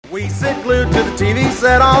We sit glued to the TV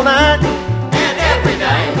set all night And every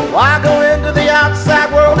day. Why go into the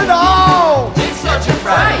outside world at all? It's such a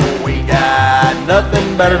fright. We got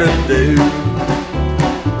nothing better to do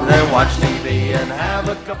than watch TV and have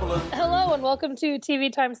a couple of... Hello and welcome to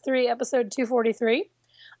TV3, episode 243.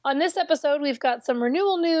 On this episode, we've got some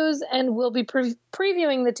renewal news and we'll be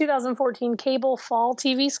previewing the 2014 cable fall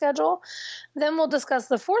TV schedule. Then we'll discuss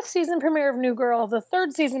the 4th season premiere of New Girl, the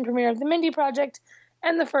 3rd season premiere of The Mindy Project,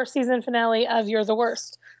 and the 1st season finale of You're the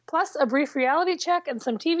Worst. Plus, a brief reality check and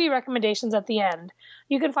some TV recommendations at the end.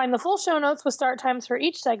 You can find the full show notes with start times for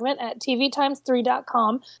each segment at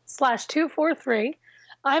tvtimes3.com/243.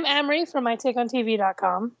 I'm Amory from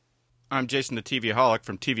mytakeontv.com. I'm Jason the TVaholic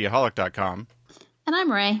from tvaholic.com. And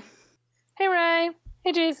I'm Ray. Hey, Ray.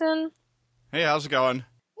 Hey, Jason. Hey, how's it going?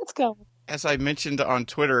 Let's go. As I mentioned on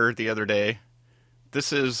Twitter the other day,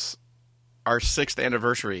 this is our 6th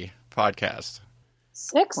anniversary podcast.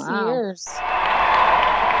 6 years. The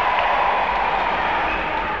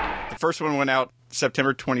first one went out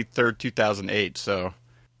September 23rd, 2008, so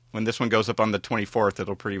when this one goes up on the 24th,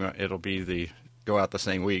 it'll go out the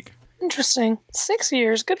same week. Interesting. 6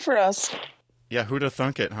 years. Good for us. Yeah, who'da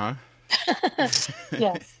thunk it, huh?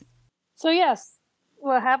 Yes. So, yes.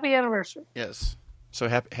 Well, happy anniversary. Yes. So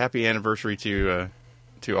happy anniversary to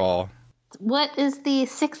all. What is the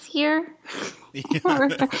 6th year? Did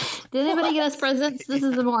anybody get us presents? This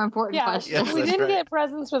is the more important question. Yes, we didn't right. get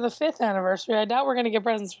presents for the 5th anniversary. I doubt we're going to get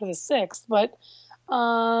presents for the 6th, but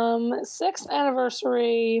 6th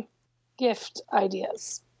anniversary gift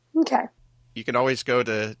ideas. Okay. You can always go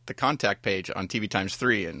to the contact page on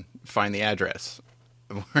TV3 and find the address.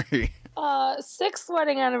 6th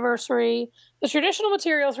wedding anniversary. The traditional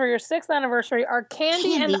materials for your 6th anniversary are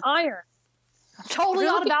candy. And iron. Totally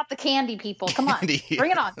all about the candy, people. Come on, bring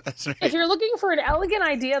it on. That's right. If you're looking for an elegant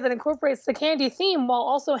idea that incorporates the candy theme while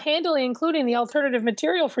also handily including the alternative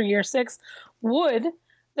material for year 6, wood,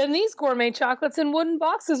 then these gourmet chocolates in wooden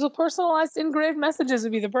boxes with personalized engraved messages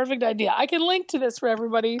would be the perfect idea. I can link to this for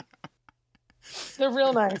everybody. They're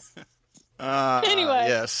real nice. Anyway.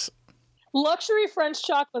 Yes. Luxury French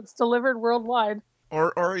chocolates delivered worldwide.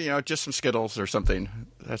 Or just some Skittles or something.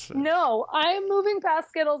 No, I'm moving past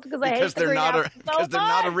Skittles because I hate the green apple because they're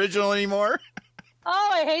not original anymore. Oh,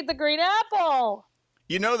 I hate the green apple.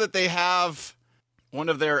 You know that they have one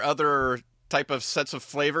of their other type of sets of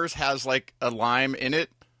flavors has like a lime in it.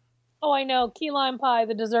 Oh, I know. Key lime pie,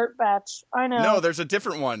 the dessert batch. I know. No, there's a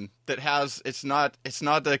different one that has. It's not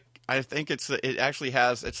the. I think it actually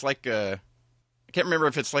has. It's like a. I can't remember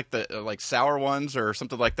if it's like the like sour ones or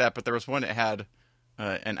something like that. But there was one that had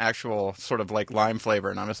an actual sort of like lime flavor,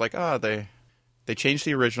 and I was like, oh, they changed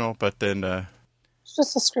the original, but then it's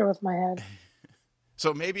just a screw with my head.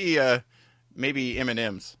 So maybe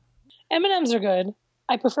M&Ms. M&Ms are good.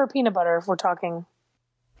 I prefer peanut butter if we're talking.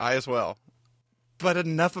 I as well. But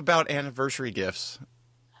enough about anniversary gifts.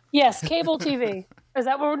 Yes, cable TV. Is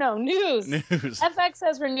that what we're no news? News. FX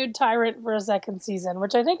has renewed Tyrant for a 2nd season,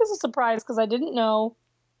 which I think is a surprise because I didn't know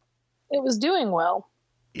it was doing well.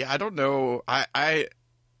 Yeah, I don't know. I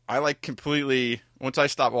like completely, once I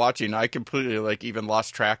stopped watching, I completely like even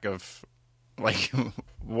lost track of like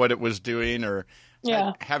what it was doing, or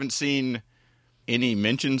yeah. I haven't seen any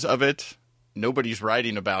mentions of it. Nobody's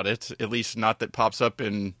writing about it, at least not that pops up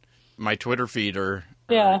in my Twitter feed or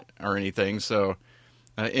anything. So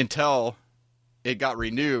until it got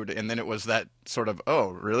renewed, and then it was that sort of,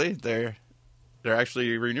 oh, really? They're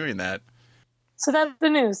actually renewing that. So that's the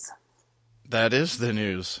news. That is the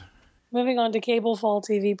news. Moving on to Cable Fall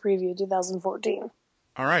TV Preview 2014.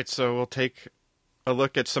 All right, so we'll take a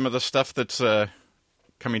look at some of the stuff that's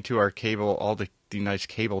coming to our cable, all the nice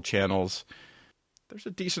cable channels. There's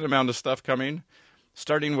a decent amount of stuff coming,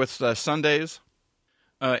 starting with Sundays.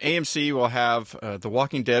 AMC will have The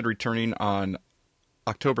Walking Dead returning on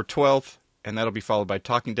October 12th, and that'll be followed by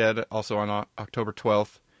Talking Dead, also on October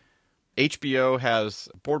 12th. HBO has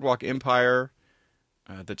Boardwalk Empire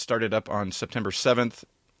that started up on September 7th,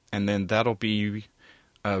 and then that'll be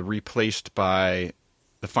replaced by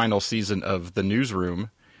the final season of The Newsroom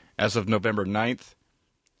as of November 9th,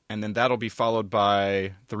 and then that'll be followed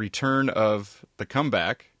by the return of The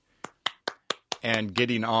Comeback and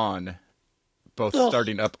Getting On, both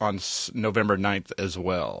starting up on November 9th as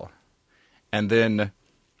well. And then,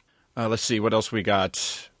 let's see, what else we got?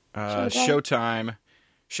 Showtime.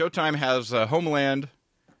 Showtime has Homeland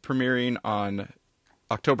premiering on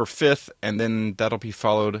October 5th, and then that'll be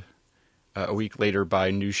followed a week later by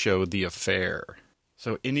a new show, The Affair.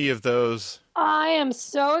 So any of those... I am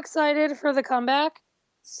so excited for The Comeback.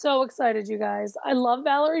 So excited, you guys. I love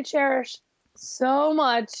Valerie Cherish so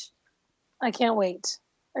much. I can't wait.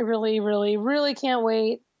 I really, really, really can't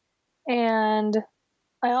wait. And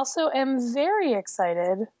I also am very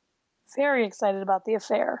excited about The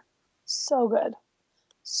Affair. So good.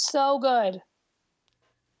 So good.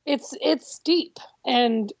 It's deep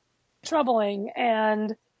and troubling,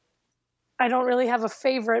 and I don't really have a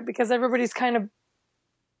favorite because everybody's kind of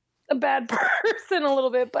a bad person a little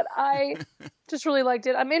bit, but I just really liked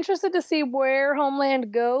it. I'm interested to see where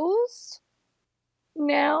Homeland goes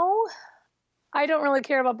now. I don't really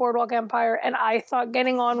care about Boardwalk Empire, and I thought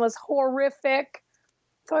Getting On was horrific,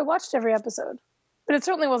 so I watched every episode. But it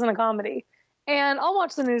certainly wasn't a comedy. And I'll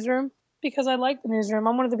watch The Newsroom because I like The Newsroom.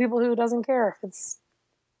 I'm one of the people who doesn't care if it's,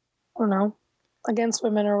 I don't know, against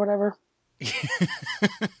women or whatever.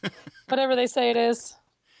 Whatever they say it is.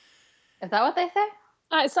 Is that what they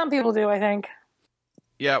say? Some people do, I think.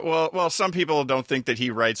 Yeah, well, some people don't think that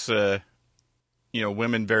he writes,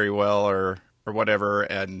 women very well or whatever,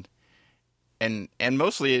 and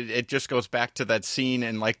mostly it just goes back to that scene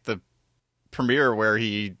in like the premiere where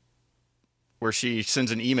she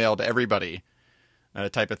sends an email to everybody,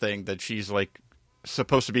 type of thing, that she's like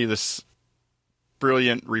supposed to be this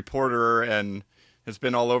brilliant reporter and has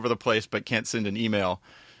been all over the place but can't send an email,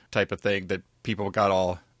 type of thing, that people got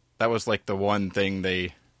all. That was like the one thing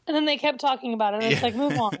they. And then they kept talking about it, and it's like,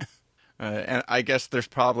 move on. And I guess there's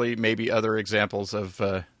probably maybe other examples of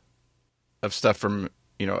stuff from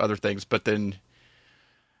other things, but then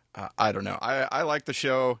I don't know. I like the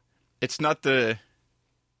show. It's not the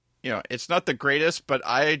greatest, but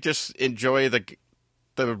I just enjoy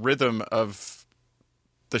the rhythm of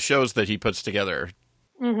the shows that he puts together.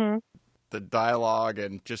 Mm-hmm. The dialogue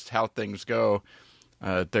and just how things go.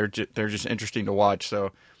 They're just interesting to watch.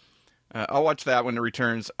 So I'll watch that when it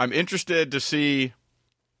returns. I'm interested to see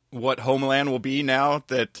what Homeland will be now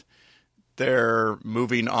that they're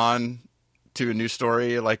moving on to a new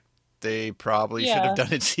story, like they probably should have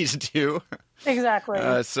done in season 2.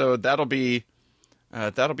 Exactly. So that'll be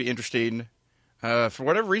interesting. For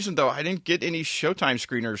whatever reason, though, I didn't get any Showtime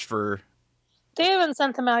screeners for. They haven't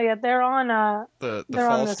sent them out yet. They're on the they're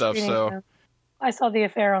fall on the stuff. So room. I saw The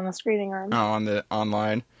Affair on the screening room. Oh, on the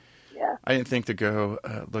online. Yeah. I didn't think to go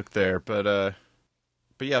look there, but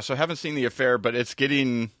yeah. So I haven't seen The Affair, but it's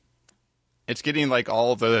getting like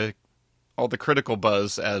all the critical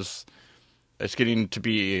buzz, as it's getting to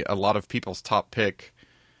be a lot of people's top pick.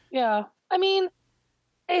 Yeah, I mean,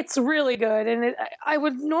 it's really good, and I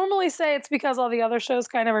would normally say it's because all the other shows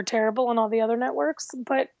kind of are terrible on all the other networks,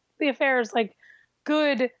 but The Affair is like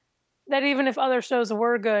good, that even if other shows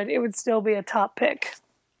were good, it would still be a top pick.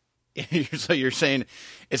 So you're saying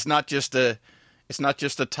it's not just a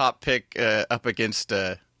top pick up against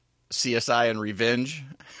CSI and Revenge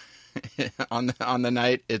on the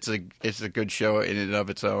night. It's a good show in and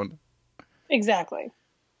of its own. Exactly.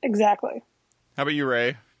 How about you,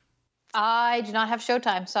 Ray? I do not have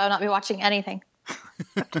Showtime, so I'll not be watching anything.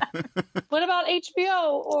 What about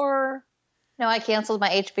HBO or? No, I canceled my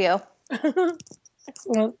HBO.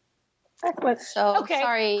 Excellent. So, okay.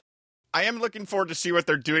 Sorry. I am looking forward to see what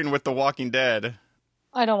they're doing with The Walking Dead.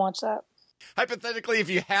 I don't watch that. Hypothetically, if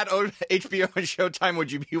you had HBO and Showtime,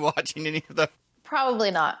 would you be watching any of them?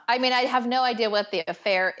 Probably not. I mean, I have no idea what The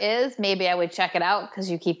Affair is. Maybe I would check it out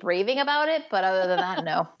because you keep raving about it. But other than that,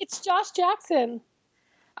 no. It's Josh Jackson.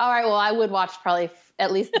 All right. Well, I would watch probably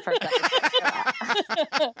at least the first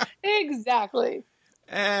episode. Exactly.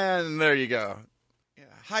 And there you go. Yeah,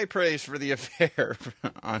 high praise for The Affair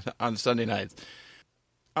on Sunday nights.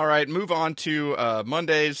 All right, move on to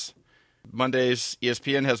Mondays. Mondays,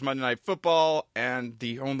 ESPN has Monday Night Football, and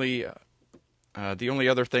the only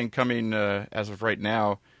other thing coming as of right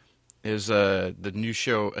now is the new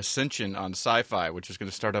show Ascension on Sci-Fi, which is going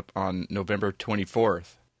to start up on November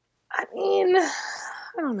 24th. I mean, I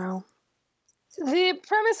don't know. The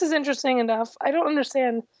premise is interesting enough. I don't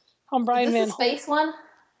understand how Brian Is Van this the space one?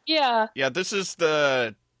 Yeah. Yeah, this is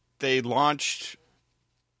they launched,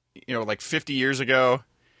 like 50 years ago,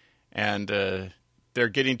 and they're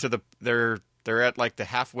getting to they're at like the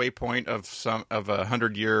halfway point of a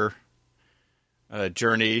 100-year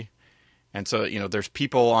journey, and so there's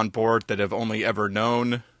people on board that have only ever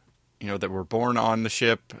known, that were born on the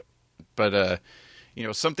ship, but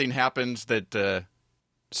something happens that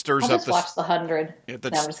stirs I'll up just watch the 100.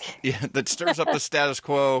 That stirs up the status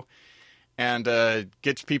quo, and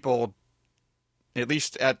gets people, at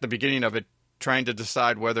least at the beginning of it, trying to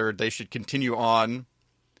decide whether they should continue on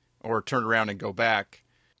or turn around and go back.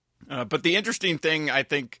 But the interesting thing, I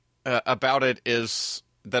think, about it is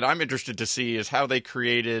that I'm interested to see is how they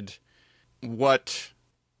created what,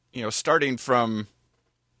 starting from,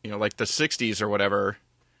 like the 60s or whatever.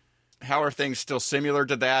 How are things still similar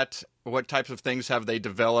to that? what types of things have they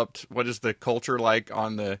developed? What is the culture like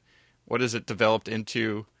on the? What is it developed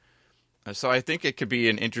into? So I think it could be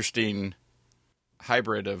an interesting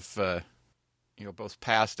hybrid of both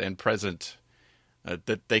past and present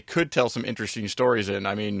that they could tell some interesting stories in.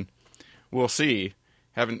 I mean, we'll see.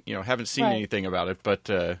 Haven't seen Right. anything about it, but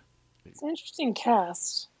It's an interesting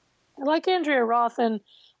cast. I like Andrea Roth, and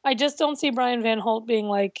I just don't see Brian Van Holt being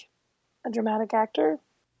like a dramatic actor.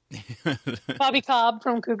 Bobby Cobb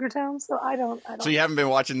from Cougar Town, so I don't. So you haven't been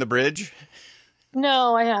watching The Bridge?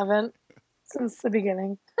 No, I haven't since the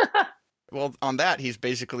beginning. Well, on that, he's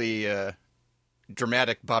basically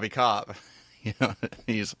dramatic Bobby Cobb.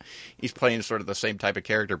 He's playing sort of the same type of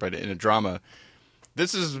character, but in a drama.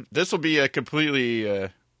 This will be a completely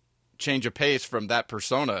change of pace from that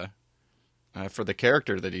persona for the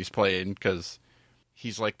character that he's playing, because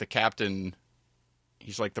he's like the captain.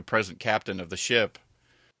 He's like the present captain of the ship.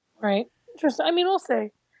 Right. Interesting. I mean, we'll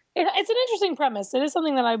see. It's an interesting premise. It is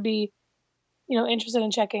something that I'd be, interested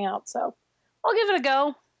in checking out. So I'll give it a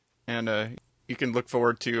go. And you can look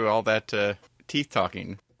forward to all that teeth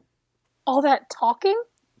talking. All that talking?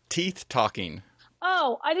 Teeth talking.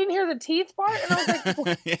 Oh, I didn't hear the teeth part, and I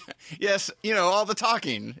was like, Yes, all the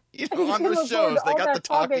talking. On I those look forward shows, to they all got that the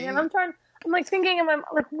talking. and I'm like thinking, I'm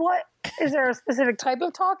like, what? Is there a specific type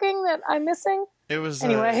of talking that I'm missing? It was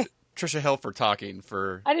Anyway. Trisha Helfer talking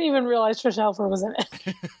for. I didn't even realize Trisha Helfer was in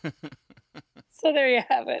it. So there you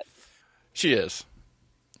have it. She is.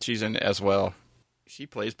 She's in it as well. She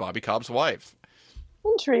plays Bobby Cobb's wife.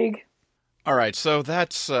 Intrigue. All right, so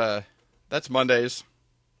that's Mondays.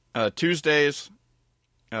 Tuesdays,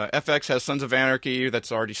 FX has Sons of Anarchy.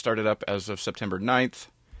 That's already started up as of September 9th.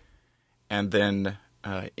 And then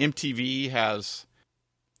MTV has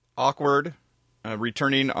Awkward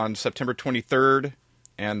returning on September 23rd.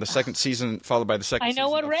 And the second season, followed by the second season. I know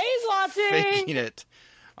what of Ray's watching. Faking It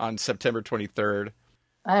on September 23rd.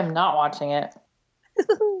 I am not watching it.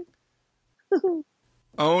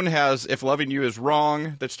 OWN has If Loving You Is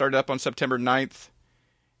Wrong, that started up on September 9th.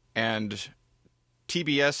 And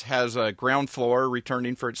TBS has Ground Floor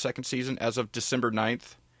returning for its second season as of December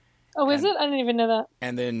 9th. Oh, is it? I didn't even know that.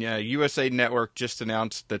 And then USA Network just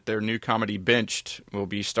announced that their new comedy Benched will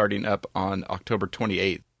be starting up on October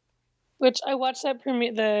 28th. Which I watched that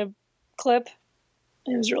the clip.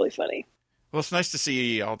 It was really funny. Well, it's nice to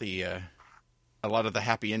see all the a lot of the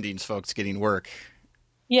happy endings folks getting work.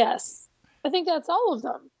 Yes. I think that's all of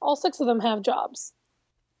them. All 6 of them have jobs.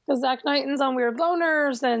 Because Zach Knighton's on Weird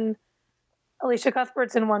Loners, and Alicia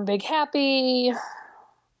Cuthbert's in One Big Happy.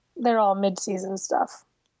 They're all mid-season stuff.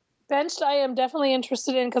 Benched, I am definitely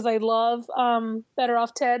interested in because I love Better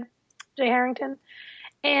Off Ted, Jay Harrington.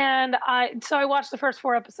 And I watched the first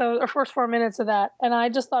 4 minutes of that, and I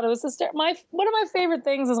just thought it was hysterical. One of my favorite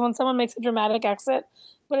things is when someone makes a dramatic exit,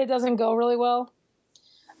 but it doesn't go really well.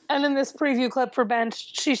 And in this preview clip for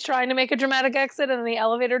Bench, she's trying to make a dramatic exit, and the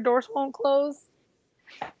elevator doors won't close.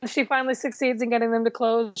 And she finally succeeds in getting them to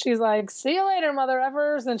close. She's like, "See you later, mother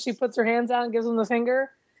effers," and she puts her hands out and gives them the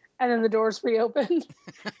finger, and then the doors reopen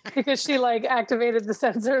because she activated the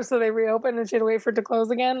sensor, so they reopened, and she had to wait for it to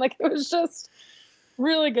close again. It was just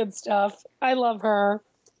really good stuff. I love her.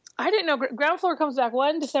 I didn't know Ground Floor comes back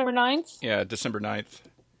when? December 9th? Yeah, December 9th.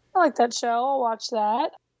 I like that show. I'll watch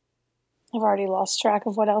that. I've already lost track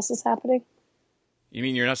of what else is happening. You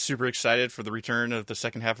mean you're not super excited for the return of the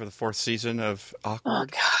second half of the 4th season of Awkward? Oh,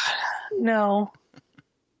 God. No.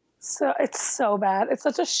 So it's so bad. It's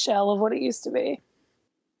such a shell of what it used to be.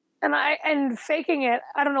 And Faking It,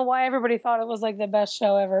 I don't know why everybody thought it was the best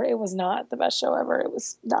show ever. It was not the best show ever. It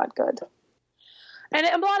was not good. And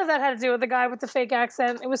a lot of that had to do with the guy with the fake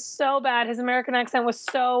accent. It was so bad. His American accent was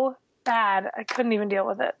so bad. I couldn't even deal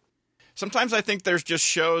with it. Sometimes I think there's just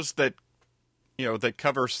shows that, that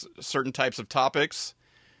cover certain types of topics,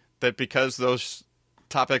 that because those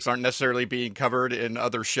topics aren't necessarily being covered in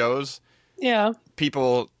other shows, yeah,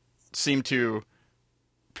 people seem to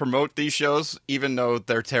promote these shows even though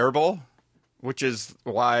they're terrible, which is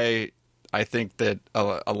why I think that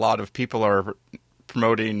a lot of people are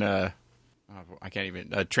promoting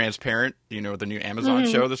Transparent, the new Amazon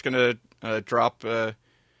show that's going to drop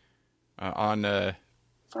on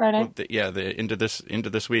Friday. Into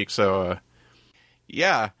this week. So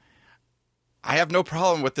yeah, I have no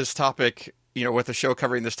problem with this topic, with a show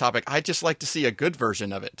covering this topic. I just like to see a good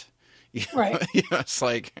version of it. Right. It's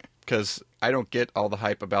because I don't get all the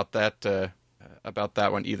hype about that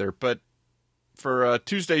one either. But for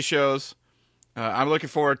Tuesday shows, I'm looking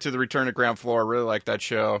forward to the return of Ground Floor. I really like that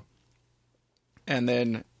show. And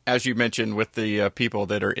then, as you mentioned, with the people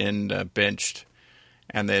that are in Benched,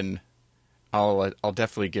 and then I'll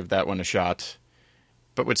definitely give that one a shot.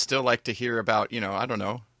 but would still like to hear about, I don't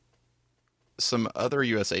know, some other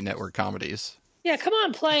USA Network comedies. Yeah, come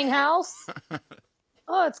on, Playing House.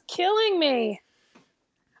 Oh, it's killing me.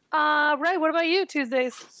 Ray, what about you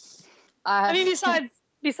Tuesdays? I mean,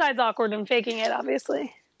 besides Awkward and Faking It,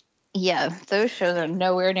 obviously. Yeah, those shows are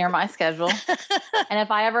nowhere near my schedule. And if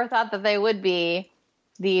I ever thought that they would be,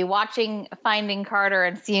 the watching Finding Carter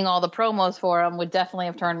and seeing all the promos for them would definitely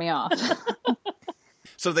have turned me off.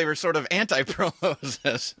 So they were sort of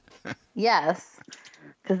anti-promos. Yes,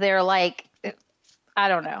 because they're like, I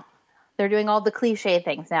don't know. They're doing all the cliche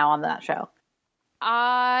things now on that show.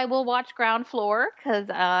 I will watch Ground Floor because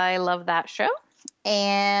I love that show.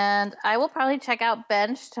 And I will probably check out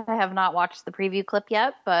Benched. I have not watched the preview clip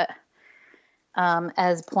yet, but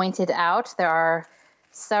as pointed out, there are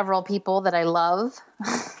several people that I love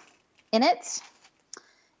in it.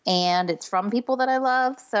 And it's from people that I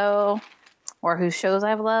love, or whose shows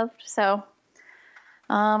I've loved. So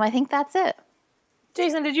I think that's it.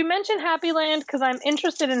 Jason, did you mention Happy Land? Because I'm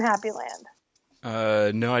interested in Happy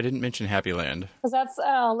Land. No, I didn't mention Happy Land. Because that's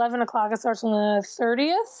 11 o'clock. It starts on the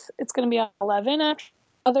 30th. It's going to be at 11 after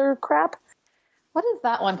other crap. What is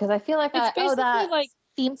that one? Because I feel like it's basically that like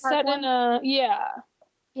theme park set one? in a, yeah.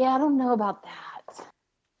 Yeah, I don't know about that.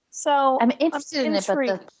 So I'm interested in it, but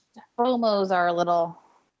the promos are a little,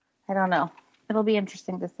 I don't know. It'll be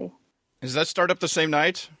interesting to see. Does that start up the same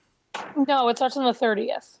night? No, it starts on the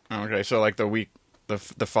 30th. Okay, so like the week, the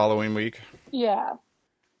following week? Yeah.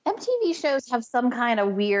 MTV shows have some kind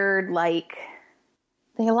of weird, like,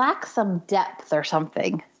 they lack some depth or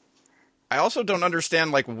something. I also don't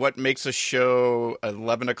understand, like, what makes a show an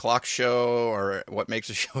 11 o'clock show, or what makes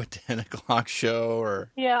a show a 10 o'clock show, or...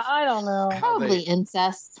 Yeah, I don't know. Probably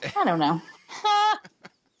incest. I don't know.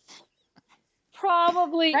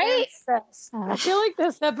 Probably right? incest. I feel like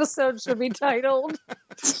this episode should be titled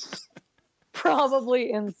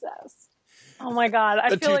Probably Incest. Oh my god.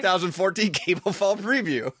 I the feel 2014 Cable Fall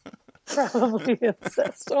Preview. Probably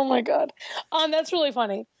incest. Oh my god. That's really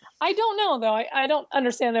funny. I don't know, though. I don't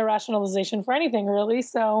understand their rationalization for anything, really,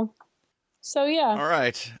 so yeah. All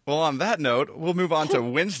right. Well, on that note, we'll move on to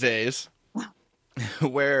Wednesdays,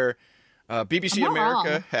 where BBC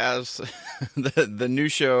America has the new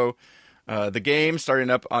show, The Game,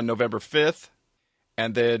 starting up on November 5th.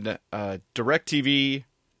 And then DirecTV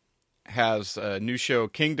has a new show,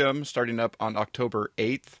 Kingdom, starting up on October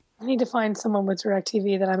 8th. I need to find someone with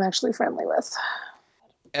DirecTV that I'm actually friendly with.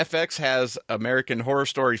 FX has American Horror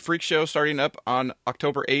Story Freak Show starting up on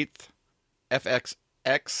October 8th.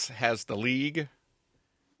 FXX has The League.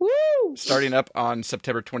 Woo! Starting up on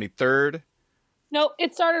September 23rd. No,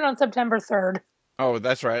 it started on September 3rd. Oh,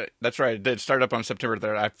 that's right. That's right. It did start up on September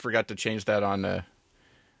 3rd. I forgot to change that on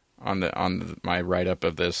my write-up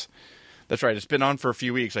of this. That's right. It's been on for a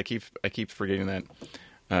few weeks. I keep forgetting that.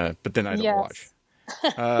 But then I don't watch.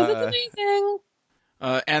 It's amazing.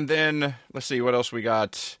 And then, let's see, what else we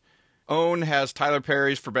got? OWN has Tyler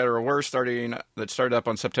Perry's For Better or Worse that started up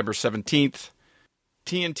on September 17th.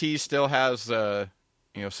 TNT still has some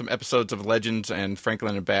episodes of Legends and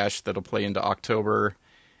Franklin and Bash that'll play into October.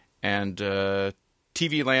 And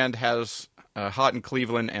TV Land has Hot in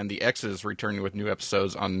Cleveland and The X's returning with new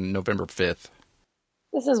episodes on November 5th.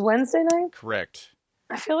 This is Wednesday night? Correct.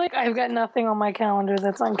 I feel like I've got nothing on my calendar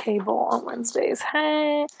that's on cable on Wednesdays.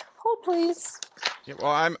 Hey, hold please. Yeah,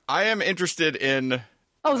 well, I am interested in...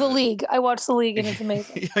 Oh, The League. I watched The League and it's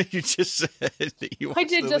amazing. Yeah, you just said that you watched I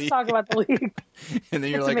did The just League. talk about The League. And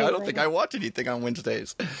then you're It's like, amazing. I don't think I watch anything on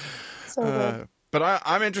Wednesdays. So good. But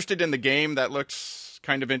I'm interested in The Game. That looks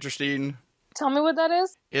kind of interesting. Tell me what that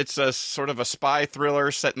is. It's a sort of a spy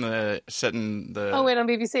thriller set in the. Oh wait, on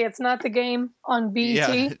BBC. It's not The Game on BET.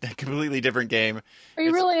 Yeah, a completely different game. Are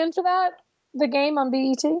you really into that? The Game on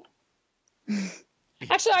BET?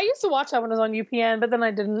 Actually, I used to watch that when it was on UPN, but then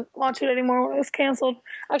I didn't watch it anymore when it was canceled.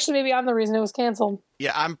 Actually, maybe I'm the reason it was canceled.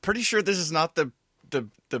 Yeah, I'm pretty sure this is not the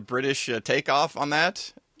British takeoff on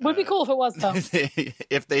that. Would be cool if it was, though.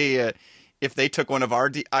 if they took one of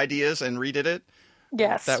our ideas and redid it.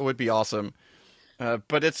 Yes, that would be awesome.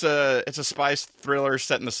 But it's a spy thriller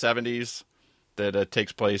set in the 70s that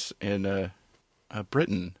takes place in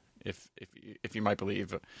Britain, if you might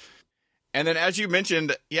believe. And then, as you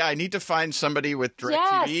mentioned, yeah, I need to find somebody with DirecTV.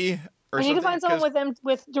 Yes. I need to find someone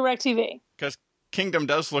with DirecTV. Because Kingdom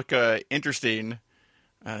does look interesting.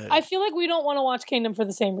 I feel like we don't want to watch Kingdom for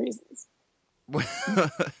the same reasons.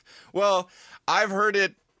 Well, I've heard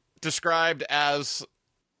it described as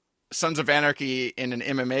Sons of Anarchy in an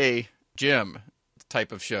MMA gym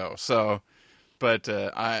type of show. So, but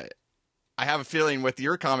I have a feeling with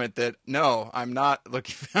your comment that no, I'm not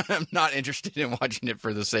looking. I'm not interested in watching it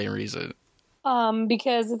for the same reason.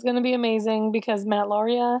 because it's going to be amazing because Matt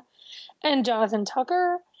Lauria and Jonathan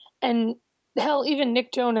Tucker and hell, even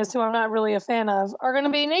Nick Jonas, who I'm not really a fan of, are going to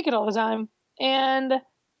be naked all the time. And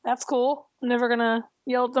that's cool. I'm never going to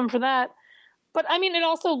yell at them for that. But I mean, it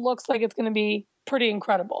also looks like it's going to be pretty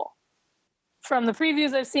incredible. From the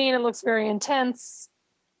previews I've seen, it looks very intense.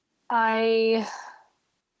 I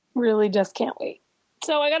really just can't wait.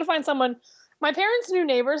 So I got to find someone. My parents' new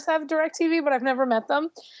neighbors have DirecTV, but I've never met them.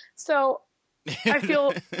 So I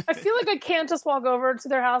feel like I can't just walk over to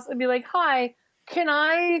their house and be like, "Hi, can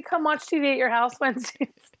I come watch TV at your house Wednesdays?"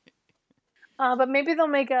 But maybe they'll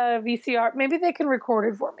make a VCR. Maybe they can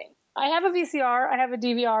record it for me. I have a VCR. I have a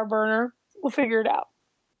DVR burner. We'll figure it out.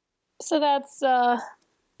 So that's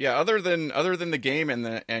yeah. Other than the game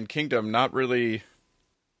and Kingdom, not really.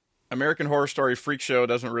 American Horror Story Freak Show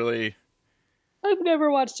doesn't really. I've never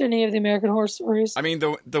watched any of the American Horror Stories. I mean,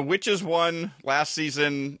 the Witches one last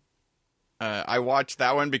season. I watched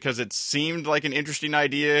that one because it seemed like an interesting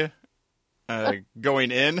idea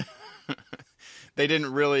going in. They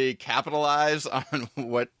didn't really capitalize on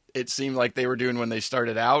what it seemed like they were doing when they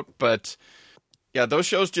started out. But, yeah, those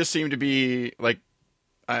shows just seem to be, like,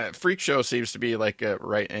 Freak Show seems to be, like,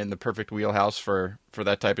 right in the perfect wheelhouse for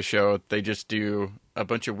that type of show. They just do a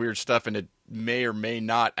bunch of weird stuff, and it may or may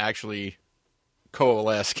not actually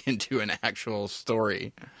coalesce into an actual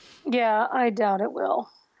story. Yeah, I doubt it will.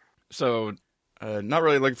 So, not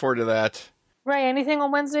really looking forward to that. Ray, anything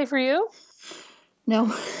on Wednesday for you?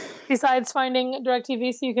 No. Besides finding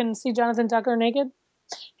DirecTV so you can see Jonathan Tucker naked?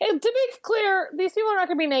 Hey, to be clear, these people are not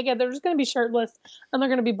going to be naked. They're just going to be shirtless, and they're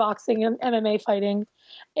going to be boxing and MMA fighting.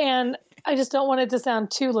 And I just don't want it to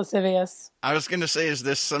sound too lascivious. I was going to say, is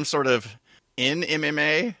this some sort of in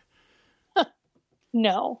MMA?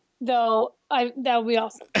 No, though that would be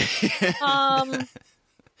awesome.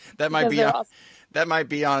 That might be awesome. That might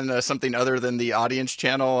be on something other than the audience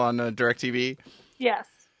channel on DirecTV. Yes.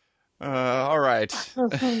 All right.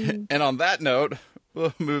 And on that note,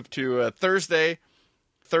 we'll move to Thursday.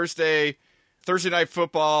 Thursday Night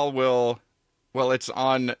Football it's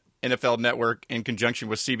on NFL Network in conjunction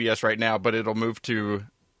with CBS right now, but it'll move to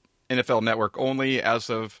NFL Network only as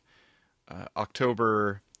of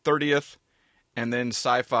October 30th. And then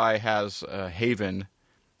Sci-Fi has Haven,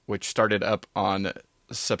 which started up on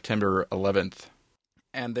September 11th.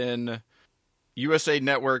 And then USA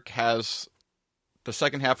Network has the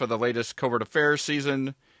second half of the latest Covert Affairs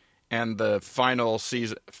season and the final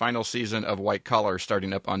season of White Collar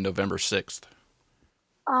starting up on November 6th.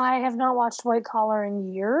 I have not watched White Collar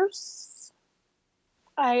in years.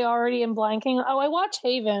 I already am blanking. Oh, I watch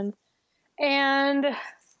Haven. And,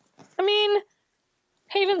 I mean,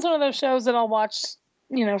 Haven's one of those shows that I'll watch,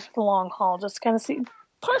 for the long haul, just to kind of see.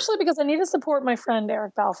 Partially because I need to support my friend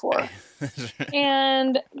Eric Balfour.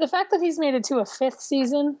 And the fact that he's made it to a 5th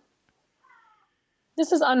season,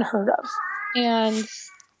 this is unheard of. And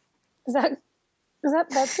is that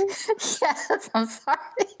Betsy? Yes, I'm sorry.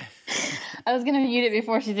 I was going to mute it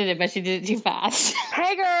before she did it, but she did it too fast.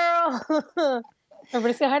 Hey, girl.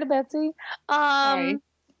 Everybody say hi to Betsy. Sorry.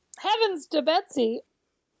 Heavens to Betsy.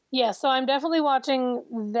 Yeah, so I'm definitely watching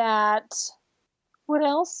that. What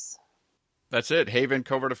else? That's it. Haven,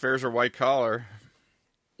 Covert Affairs, or White Collar.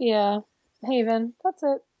 Yeah, Haven. That's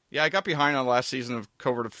it. Yeah, I got behind on the last season of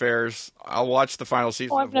Covert Affairs. I'll watch the final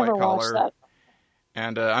season I've of White never Collar. watched that.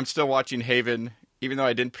 And I'm still watching Haven, even though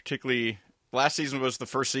I didn't particularly... Last season was the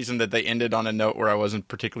first season that they ended on a note where I wasn't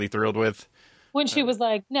particularly thrilled with. When she was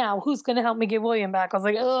like, now, who's going to help me get William back? I was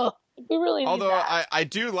like, ugh, we really need Although that. I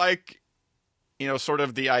do like, sort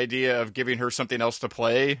of the idea of giving her something else to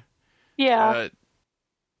play. Yeah.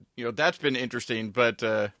 That's been interesting, but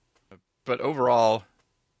overall,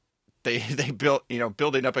 they built,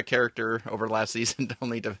 building up a character over last season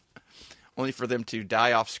only for them to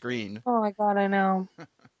die off screen. Oh my God, I know.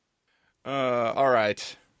 All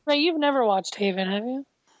right. Ray, you've never watched Haven, have you?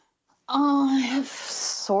 Oh, I have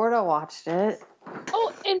sort of watched it.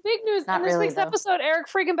 Oh, and big news, Not in this really, week's though. episode, Eric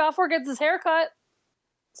freaking Balfour gets his hair cut.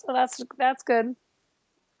 So that's good.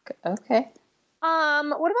 Okay.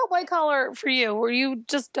 What about White Collar for you? Were you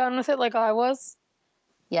just done with it like I was?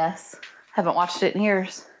 Yes. Haven't watched it in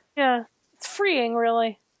years. Yeah. It's freeing,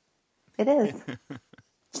 really. It is.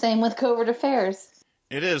 Same with Covert Affairs.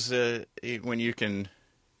 It is when you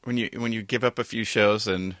give up a few shows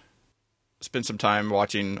and spend some time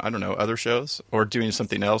watching, I don't know, other shows or doing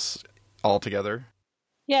something else altogether.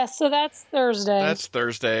 Yeah, so that's Thursday. That's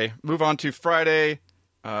Thursday. Move on to Friday.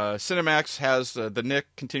 Cinemax has The Nick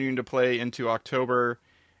continuing to play into October,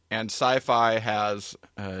 and Sci-Fi has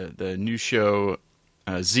the new show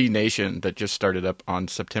Z Nation that just started up on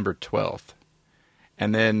September 12th.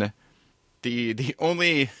 And then The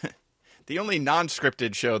only the only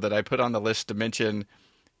non-scripted show that I put on the list to mention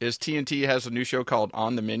is TNT has a new show called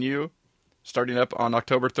On the Menu, starting up on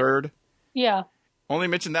October 3rd. Yeah. Only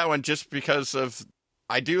mention that one just because of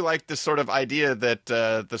I do like this sort of idea that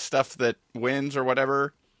the stuff that wins or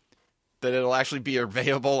whatever, that it'll actually be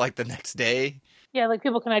available like the next day. Yeah, like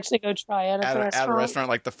people can actually go try it At a restaurant.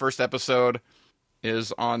 Like the first episode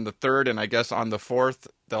is on the 3rd, and I guess on the 4th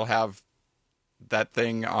they'll have that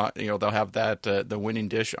thing. They'll have that the winning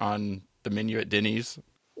dish on the menu at Denny's.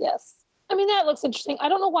 Yes, I mean that looks interesting. I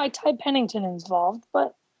don't know why Ty Pennington is involved,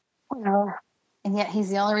 but whatever. And yet he's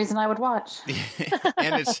the only reason I would watch.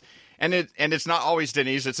 and it's not always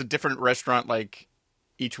Denny's. It's a different restaurant like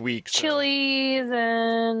each week. So. Chili's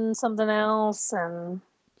and something else, and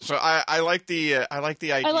so I like the idea. I like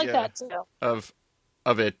that too.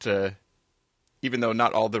 Of it, even though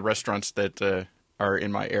not all the restaurants that are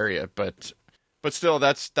in my area, but still,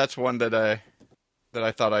 that's one that I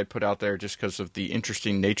thought I'd put out there just because of the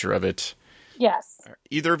interesting nature of it. Yes. Are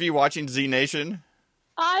either of you watching Z Nation?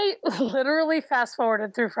 I literally fast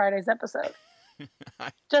forwarded through Friday's episode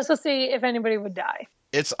just to see if anybody would die.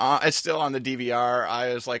 It's still on the DVR.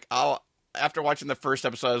 I was like, after watching the first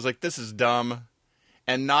episode, I was like, this is dumb,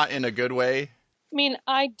 and not in a good way. I mean,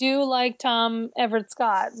 I do like Tom Everett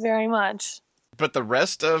Scott very much, but the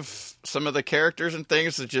rest of some of the characters and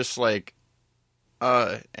things is just like,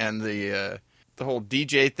 and the whole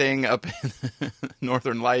DJ thing up in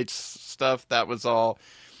Northern Lights stuff. That was all.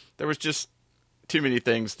 There was just too many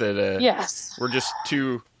things that yes, were just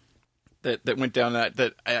too that went down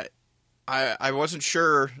that I wasn't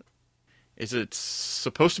sure. Is it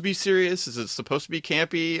supposed to be serious? Is it supposed to be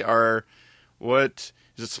campy? Or what?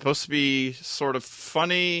 Is it supposed to be sort of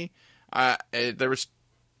funny? There was,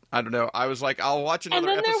 I don't know. I was like, I'll watch another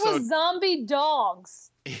episode. And then there was zombie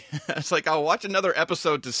dogs. It's like, I'll watch another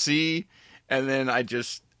episode to see, and then I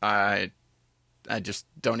just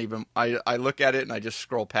don't even. I look at it and I just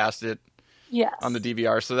scroll past it. Yes. On the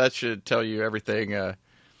DVR, so that should tell you everything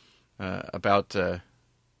about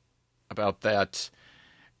that.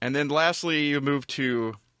 And then lastly, you move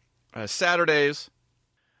to Saturdays.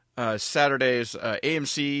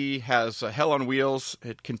 AMC has Hell on Wheels.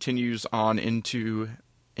 It continues on into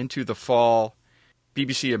the fall.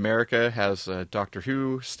 BBC America has Doctor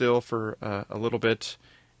Who still for a little bit,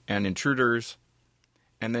 and Intruders.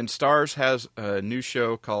 And then Starz has a new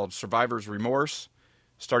show called Survivor's Remorse,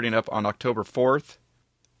 starting up on October 4th.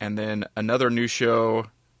 And then another new show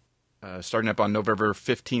starting up on November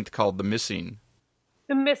 15th called The Missing.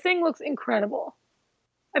 The Missing looks incredible.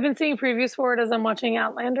 I've been seeing previews for it as I'm watching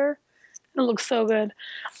Outlander. It looks so good.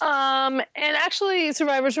 And actually,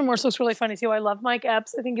 Survivor's Remorse looks really funny too. I love Mike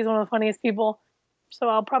Epps. I think he's one of the funniest people. So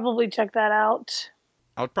I'll probably check that out.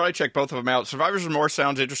 I'll probably check both of them out. Survivor's Remorse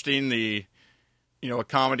sounds interesting. A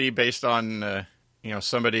comedy based on,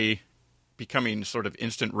 somebody becoming sort of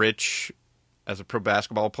instant rich as a pro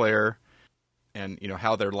basketball player, and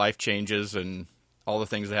how their life changes and all the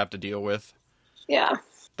things they have to deal with. Yeah,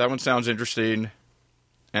 that one sounds interesting.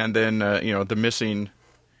 And then The Missing,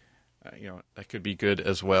 that could be good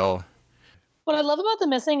as well. What I love about The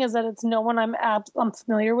Missing is that it's no one I'm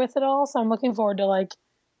familiar with at all, so I'm looking forward to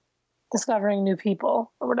discovering new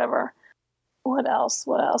people or whatever. What else?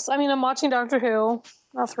 I mean, I'm watching Doctor Who.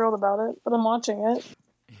 Not thrilled about it, but I'm watching it.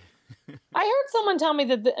 I heard someone tell me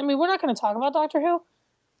that, we're not going to talk about Doctor Who.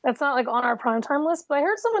 That's not on our primetime list, but I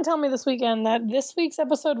heard someone tell me this weekend that this week's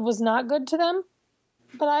episode was not good to them.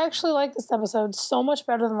 But I actually like this episode so much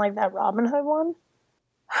better than that Robin Hood one.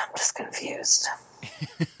 I'm just confused.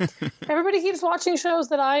 Everybody keeps watching shows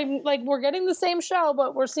that we're getting the same show,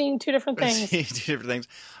 but we're seeing two different things. Two different things.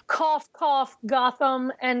 Cough, cough,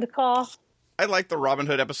 Gotham, end cough. I like the Robin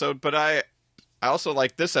Hood episode, but I also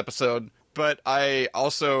like this episode, but it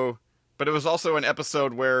was also an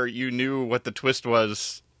episode where you knew what the twist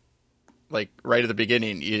was, right at the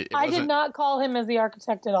beginning. I did not call him as the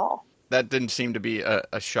architect at all. That didn't seem to be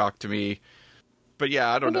a shock to me. But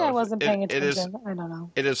yeah, I don't know. I wasn't paying attention. I don't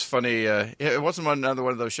know. It is funny. It wasn't another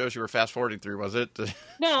one of those shows you were fast forwarding through, was it?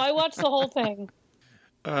 No, I watched the whole thing.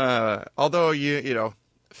 Although you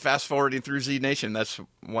fast forwarding through Z Nation, that's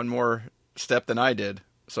one more step than I did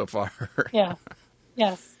so far. Yeah.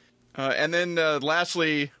 Yes. And then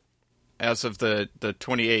lastly, as of the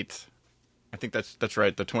 28th, I think that's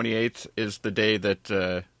right. The 28th is the day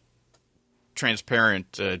that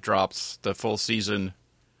Transparent drops the full season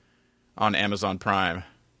on Amazon Prime.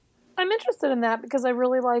 I'm interested in that because I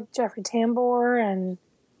really like Jeffrey Tambor and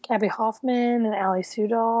Gabby Hoffman and Ali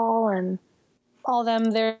Sudol and all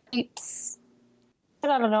them. Their peeps.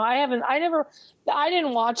 But I don't know. I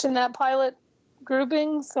didn't watch in that pilot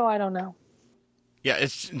grouping, so I don't know. Yeah,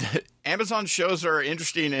 it's Amazon shows are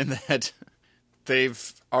interesting in that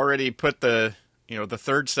they've already put the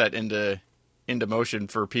third set into motion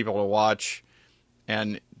for people to watch,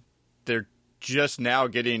 and they're just now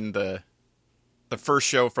getting the first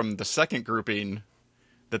show from the second grouping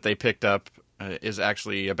that they picked up is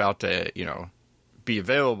actually about to be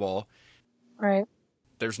available. Right.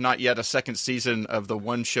 There's not yet a second season of the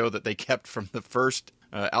one show that they kept from the first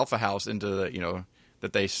Alpha House into the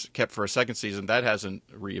that they kept for a second season. That hasn't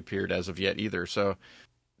reappeared as of yet either. So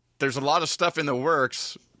there's a lot of stuff in the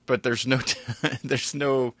works, but there's no there's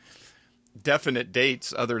no definite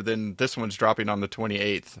dates other than this one's dropping on the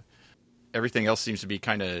 28th. Everything else seems to be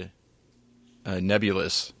kind of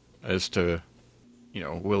nebulous as to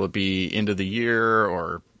will it be end of the year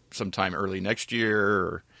or sometime early next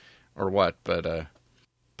year or what. But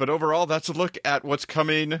overall, that's a look at what's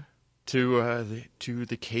coming to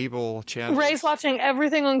the cable channel. Ray's watching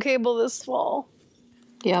everything on cable this fall.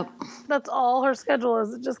 Yep. That's all her schedule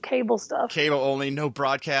is, just cable stuff. Cable only, no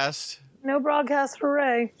broadcast. No broadcast for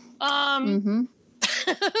Ray.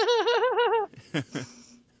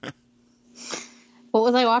 What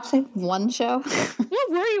was I watching? One show? What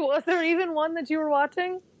were you? Was there even one that you were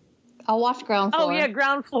watching? I'll watch Ground Floor. Oh, yeah,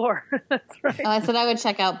 Ground Floor. That's right. I said I would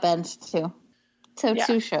check out Bench, too. So Yeah.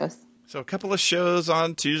 2 shows. So a couple of shows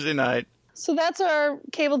on Tuesday night. So that's our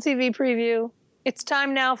cable TV preview. It's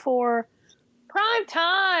time now for Prime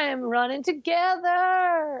Time, running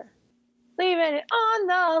together, leaving it on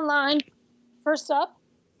the line. First up,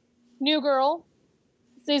 New Girl,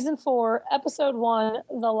 Season 4, Episode 1,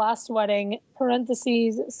 The Last Wedding,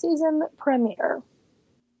 parentheses, season premiere.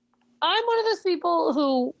 I'm one of those people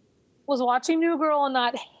who was watching New Girl and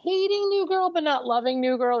not hating New Girl, but not loving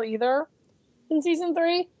New Girl either in Season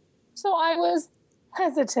 3. So I was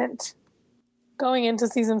hesitant going into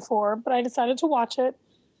Season 4, but I decided to watch it.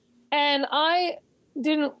 And I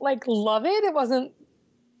didn't, love it. It wasn't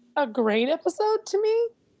a great episode to me.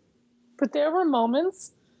 But there were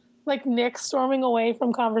moments, like Nick storming away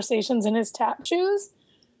from conversations in his tap shoes,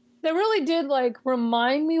 that really did,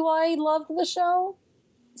 remind me why I loved the show.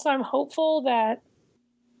 So I'm hopeful that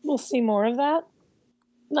we'll see more of that.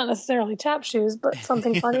 Not necessarily tap shoes, but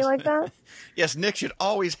something funny like that. Yes, Nick should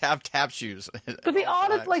always have tap shoes. But the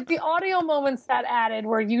audio moments that added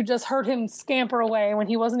where you just heard him scamper away when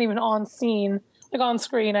he wasn't even on scene, on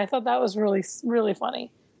screen, I thought that was really, really funny.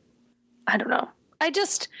 I don't know. I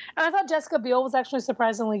thought Jessica Biel was actually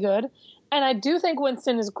surprisingly good. And I do think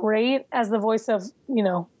Winston is great as the voice of,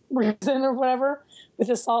 reason or whatever, with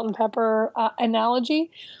the salt and pepper analogy.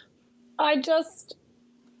 I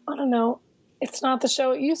don't know. It's not the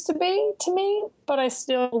show it used to be to me, but I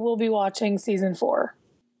still will be watching Season 4.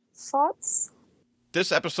 Thoughts?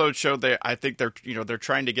 This episode showed that I think they're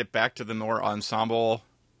trying to get back to the more ensemble,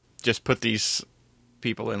 just put these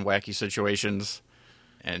people in wacky situations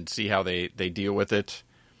and see how they deal with it.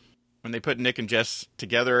 When they put Nick and Jess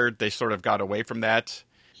together, they sort of got away from that.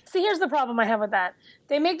 See, here's the problem I have with that.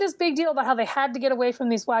 They make this big deal about how they had to get away from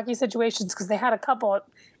these wacky situations because they had a couple.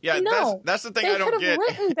 Yeah, no, that's the thing I don't get. They could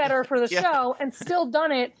have written better for the show and still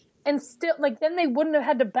done it, and still, then they wouldn't have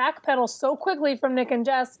had to backpedal so quickly from Nick and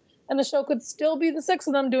Jess, and the show could still be the 6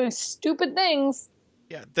 of them doing stupid things.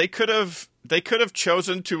 Yeah, they could have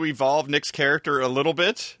chosen to evolve Nick's character a little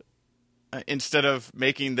bit instead of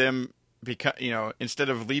making them instead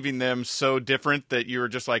of leaving them so different that you were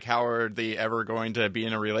just like, how are they ever going to be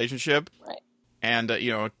in a relationship? Right. And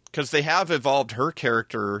because they have evolved her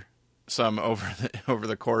character some over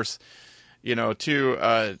the course, too,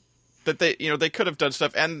 that they could have done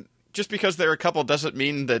stuff. And just because they're a couple doesn't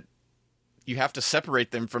mean that you have to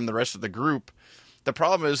separate them from the rest of the group. The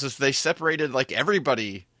problem is they separated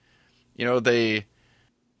everybody. They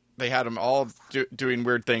had them all doing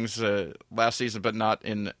weird things last season, but not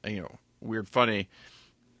in weird funny.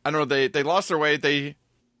 I don't know. They lost their way.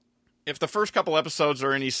 If the first couple episodes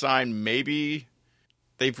are any sign, maybe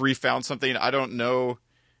they've refound something. I don't know.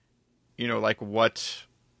 What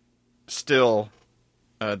still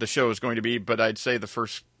the show is going to be, but I'd say the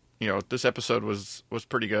first. This episode was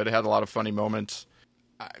pretty good. It had a lot of funny moments.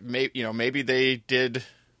 Maybe they did.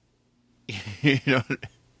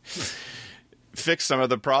 Fix some of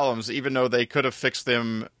the problems, even though they could have fixed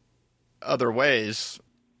them other ways.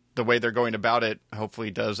 The way they're going about it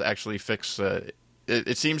hopefully does actually fix.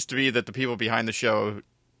 It seems to be that the people behind the show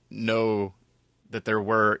know that there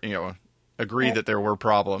were, agree that there were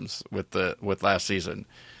problems with last season.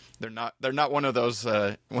 They're not one of those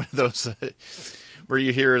where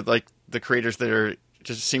you hear the creators that are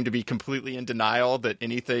just seem to be completely in denial that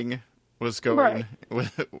anything was going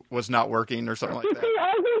was not working or something like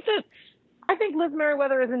that. I think Liz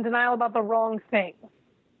Merriweather is in denial about the wrong things.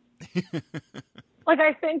 Like,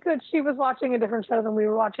 I think that she was watching a different show than we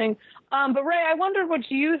were watching. But Ray, I wondered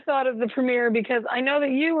what you thought of the premiere, because I know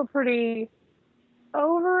that you were pretty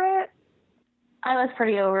over it. I was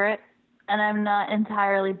pretty over it, and I'm not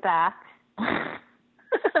entirely back. I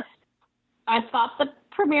thought the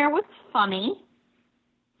premiere was funny,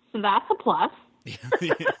 so that's a plus.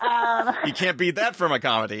 You can't beat that from a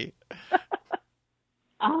comedy.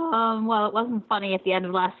 Well, it wasn't funny at the end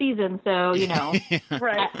of last season, so, you know.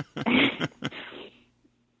 Right.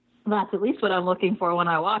 That's at least what I'm looking for when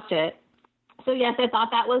I watch it. So, yes, I thought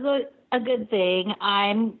that was a good thing.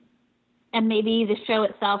 And maybe the show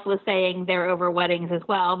itself was saying they're over weddings as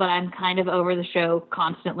well, but I'm kind of over the show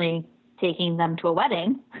constantly taking them to a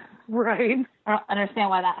wedding. Right. I don't understand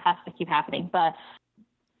why that has to keep happening. But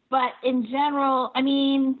in general, I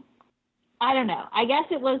mean, I don't know. I guess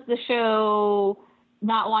it was the show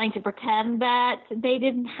not wanting to pretend that they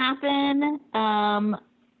didn't happen,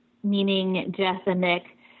 meaning Jess and Nick.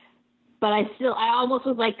 But I almost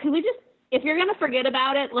was like, could we just, if you're going to forget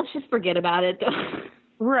about it, let's just forget about it.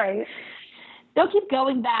 Right. Don't keep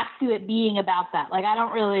going back to it being about that. Like, I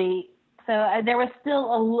don't really, so there was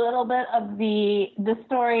still a little bit of the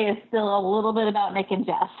story is still a little bit about Nick and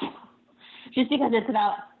Jess. Just because it's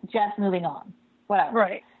about Jess moving on. Whatever.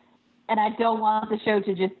 Right. And I don't want the show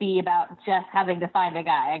to just be about Jess having to find a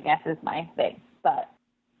guy, I guess is my thing. But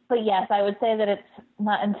yes, I would say that it's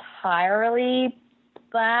not entirely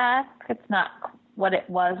back. It's not what it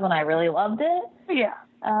was when I really loved it. Yeah.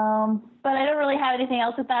 But I don't really have anything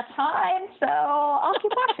else at that time, so I'll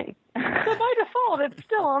keep watching. So by default, it's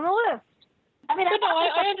still on the list. I mean,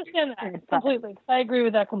 I understand that completely. I agree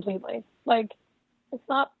with that completely. Like, it's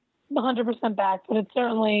not 100% back, but it's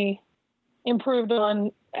certainly improved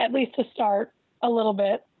on, at least to start, a little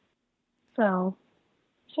bit. So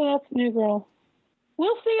that's New Girl.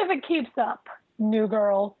 We'll see if it keeps up, New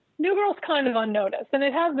Girl. New Girl's kind of on notice, and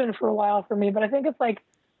it has been for a while for me, but I think it's, like,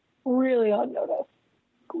 really on notice.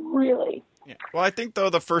 Really. Yeah. Well, I think, though,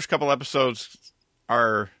 the first couple episodes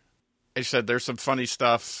are, I said, there's some funny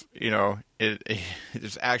stuff, you know,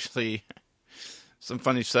 there's actually some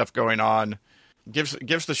funny stuff going on.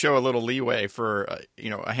 Gives the show a little leeway for,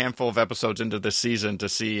 a handful of episodes into this season to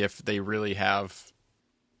see if they really have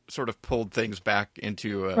sort of pulled things back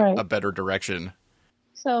into a better direction.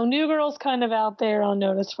 So New Girl's kind of out there on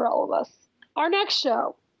notice for all of us. Our next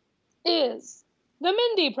show is The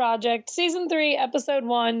Mindy Project, Season 3, Episode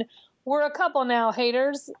 1. We're a Couple Now,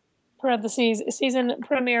 Haters, parentheses, season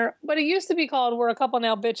premiere. But it used to be called We're a Couple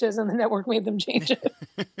Now, Bitches, and the network made them change it.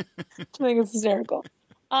 I think it's hysterical.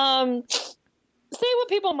 Say what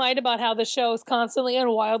people might about how the show is constantly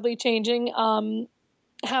and wildly changing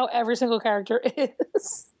how every single character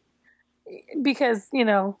is. Because,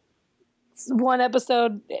 one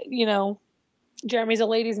episode, Jeremy's a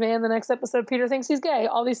ladies' man. The next episode, Peter thinks he's gay.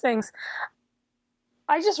 All these things.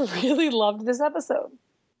 I just really loved this episode.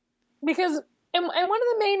 Because, and one of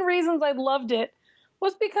the main reasons I loved it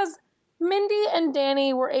was because Mindy and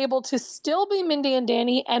Danny were able to still be Mindy and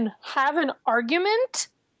Danny and have an argument,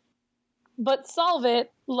 but solve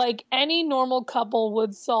it like any normal couple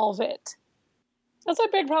would solve it. That's my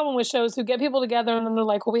big problem with shows who get people together and then they're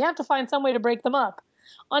like, well, we have to find some way to break them up.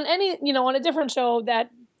 On on a different show, that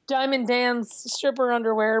Diamond Dan's stripper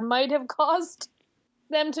underwear might have caused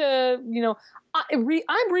them to, I'm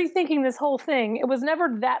rethinking this whole thing. It was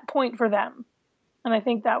never that point for them. And I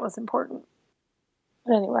think that was important.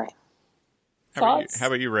 But anyway. How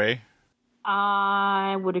about you, Ray?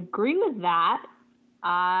 I would agree with that.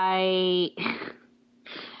 I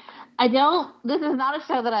don't, this is not a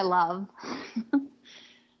show that I love,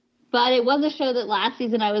 but it was a show that last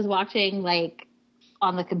season I was watching, like,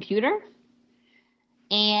 on the computer.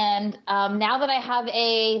 And now that I have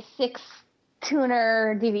a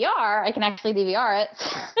 6-tuner DVR, I can actually DVR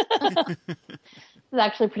it. It's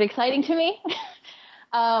actually pretty exciting to me.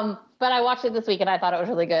 But I watched it this week and I thought it was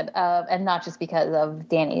really good. And not just because of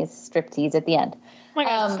Danny's striptease at the end. Oh my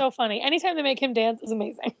God, it's so funny. Anytime they make him dance is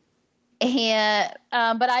amazing. And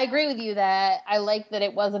but I agree with you that I like that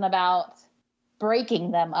it wasn't about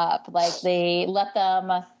breaking them up. Like, they let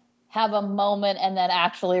them have a moment and then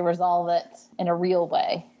actually resolve it in a real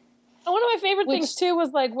way. And one of my favorite things, too,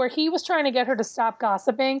 was like where he was trying to get her to stop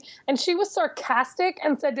gossiping, and she was sarcastic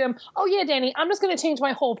and said to him, oh, yeah, Danny, I'm just going to change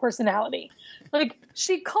my whole personality. Like,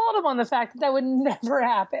 she called him on the fact that would never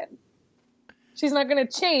happen. She's not going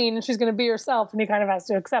to change. She's going to be herself, and he kind of has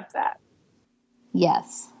to accept that.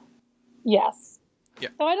 Yes. Yes. Yeah.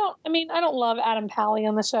 So I don't love Adam Pally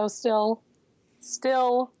on the show still.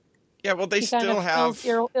 Yeah, well, they He kind still of have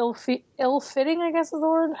feels ill-fitting, I guess is the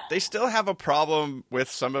word. they still have a problem with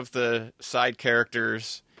some of the side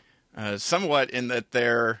characters, somewhat in that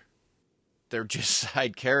they're just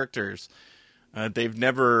side characters. They've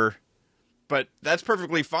never, but that's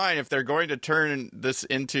perfectly fine if they're going to turn this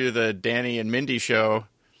into the Danny and Mindy show,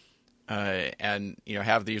 and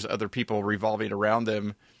have these other people revolving around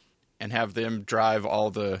them, and have them drive all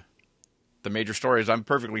the major stories. I'm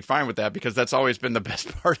perfectly fine with that because that's always been the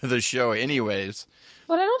best part of the show, anyways.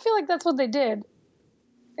 But I don't feel like that's what they did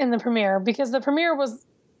in the premiere, because the premiere was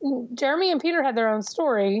Jeremy and Peter had their own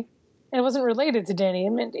story. And it wasn't related to Danny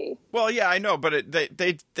and Mindy. Well, yeah, I know, but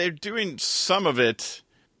they're doing some of it,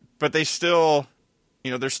 but they still,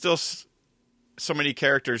 there's still so many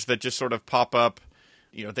characters that just sort of pop up.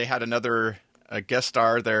 They had another guest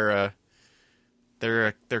star. They're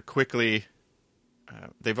quickly.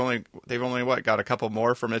 They've only got a couple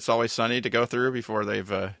more from It's Always Sunny to go through before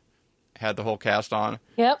they've had the whole cast on.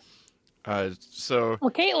 Yep. So.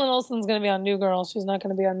 Well, Caitlin Olsen's going to be on New Girl. She's not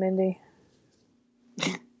going to be on Mindy.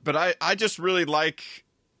 But I just really like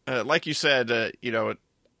you said,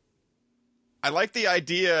 I like the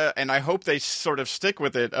idea, and I hope they sort of stick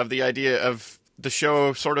with it, of the idea of the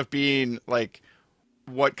show sort of being like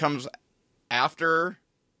what comes after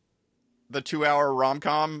the 2-hour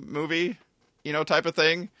rom-com movie, type of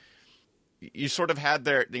thing. You sort of had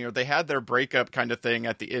they had their breakup kind of thing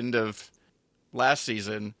at the end of last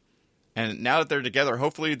season, and now that they're together,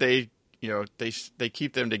 hopefully they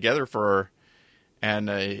keep them together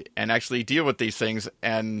and actually deal with these things.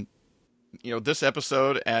 And this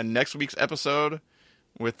episode and next week's episode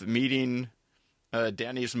with meeting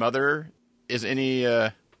Danny's mother is any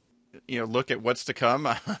look at what's to come.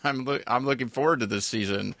 I'm looking forward to this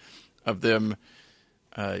season of them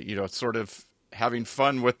sort of having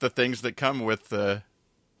fun with the things that come with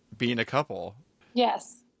being a couple.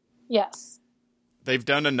 Yes. They've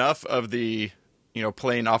done enough of the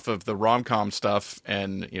playing off of the rom-com stuff,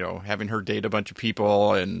 and having her date a bunch of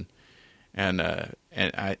people, and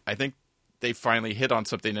I think they finally hit on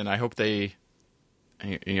something, and I hope they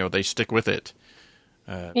stick with it.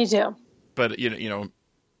 Me too. But you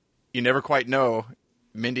never quite know.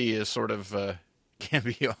 Mindy is sort of can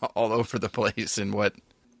be all over the place in what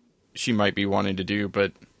she might be wanting to do,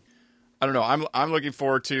 but I don't know. I'm looking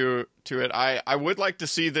forward to it. I would like to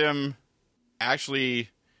see them actually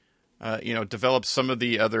develop some of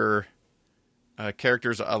the other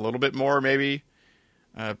characters a little bit more, maybe.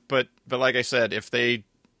 But like I said, if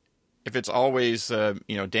it's always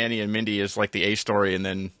Danny and Mindy is like the A story, and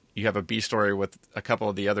then you have a B story with a couple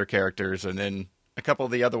of the other characters, and then a couple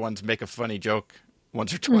of the other ones make a funny joke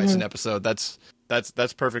once or twice an episode, that's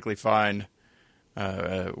perfectly fine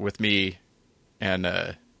with me.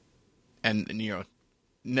 And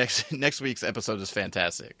next week's episode is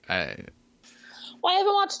fantastic. Well, I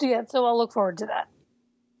haven't watched it yet, so I'll look forward to that.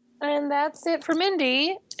 And that's it for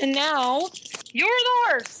Mindy. And now, You're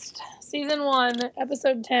the Worst. Season 1,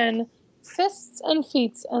 Episode 10, Fists and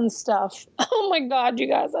Feets and Stuff. Oh my god, you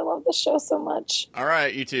guys, I love this show so much. All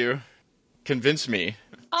right, you two. Convince me.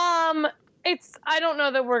 I don't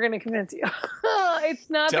know that we're going to convince you.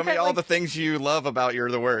 It's not. Tell me all the things you love about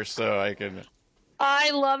You're the Worst, so I can...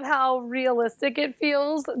 I love how realistic it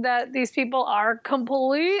feels that these people are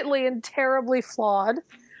completely and terribly flawed.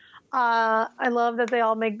 I love that they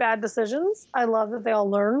all make bad decisions. I love that they all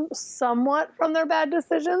learn somewhat from their bad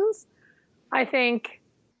decisions. I think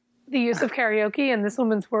the use of karaoke in this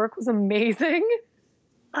woman's work was amazing.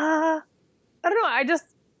 I don't know.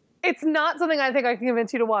 It's not something I think I can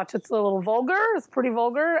convince you to watch. It's a little vulgar. It's pretty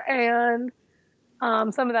vulgar. And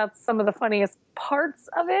some of the funniest parts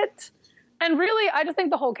of it. And really, I just think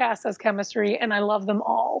the whole cast has chemistry, and I love them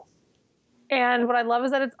all. And what I love is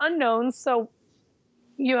that it's unknown, so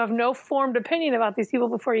you have no formed opinion about these people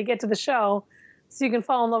before you get to the show, so you can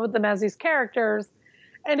fall in love with them as these characters.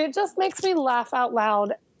 And it just makes me laugh out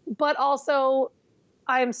loud. But also,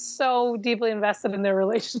 I am so deeply invested in their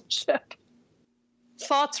relationship.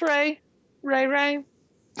 Thoughts, Ray? Ray?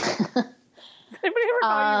 Does anybody ever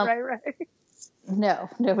call you Ray? No,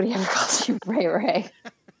 nobody ever calls you Ray.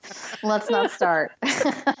 Let's not start.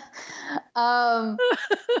 I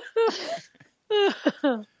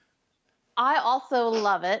also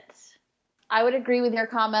love it. I would agree with your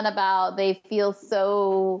comment about they feel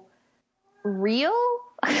so real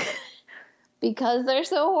because they're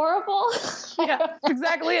so horrible. Yeah,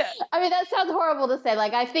 exactly it. I mean, that sounds horrible to say.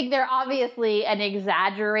 Like, I think they're obviously an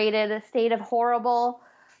exaggerated state of horrible,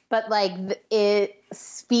 but like it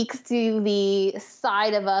speaks to the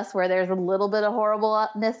side of us where there's a little bit of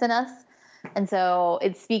horribleness in us. And so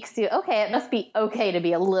it speaks to, okay, it must be okay to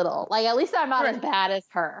be a little. Like, at least I'm not as bad as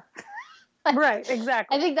her. Right,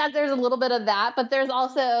 exactly. I think that there's a little bit of that, but there's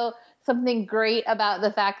also something great about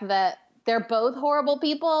the fact that they're both horrible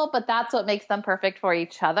people, but that's what makes them perfect for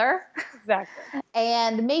each other. Exactly.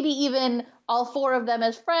 And maybe even all four of them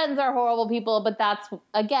as friends are horrible people, but that's,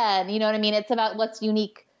 again, you know what I mean? It's about what's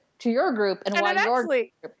unique to your group and why your group.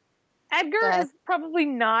 Edgar is probably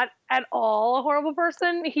not at all a horrible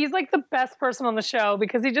person. He's like the best person on the show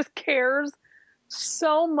because he just cares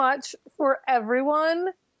so much for everyone.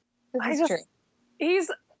 This is true.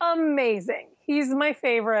 He's amazing. He's my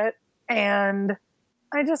favorite, and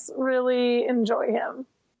I just really enjoy him.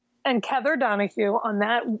 And Heather Donahue on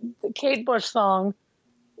that Kate Bush song,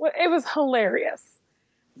 it was hilarious.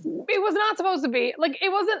 It was not supposed to be like it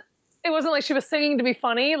wasn't like she was singing to be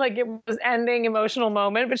funny, like it was ending emotional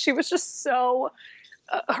moment, but she was just so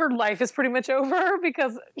her life is pretty much over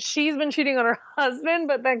because she's been cheating on her husband,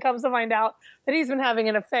 but then comes to find out that he's been having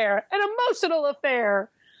an emotional affair.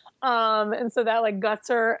 And so that like guts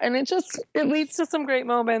her, and it leads to some great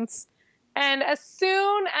moments. And as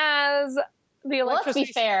soon as the electricity... Let's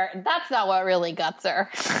be fair, that's not what really guts her.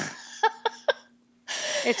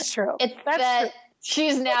 It's true. That's true.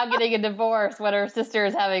 She's now getting a divorce when her sister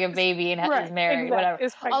is having a baby and is married, whatever.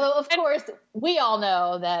 Although, of course, we all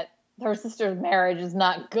know that her sister's marriage is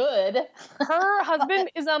not good. Her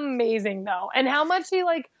husband is amazing, though. And how much he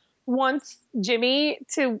like wants Jimmy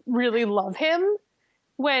to really love him.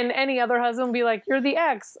 When any other husband would be like, you're the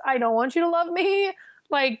ex, I don't want you to love me.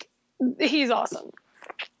 Like, he's awesome.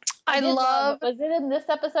 Was it in this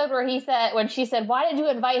episode where when she said, why did you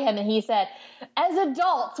invite him? And he said, as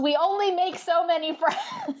adults, we only make so many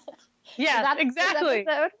friends. Yeah, exactly.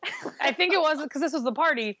 I think it was because this was the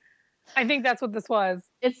party. I think that's what this was.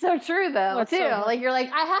 It's so true, though, too. So like, you're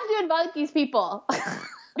like, I have to invite these people.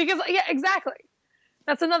 Because, yeah, exactly.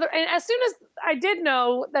 That's another, and as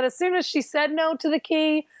soon as she said no to the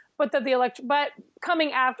key, but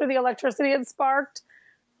coming after the electricity had sparked,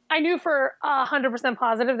 I knew for 100%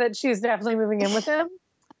 positive that she's definitely moving in with him.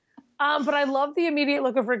 But I love the immediate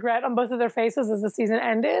look of regret on both of their faces as the season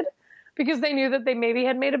ended, because they knew that they maybe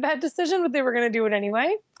had made a bad decision, but they were going to do it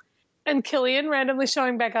anyway. And Killian randomly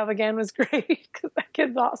showing back up again was great because that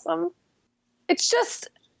kid's awesome. It's just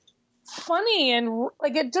funny and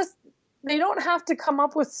like they don't have to come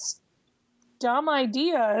up with dumb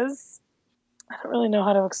ideas. I don't really know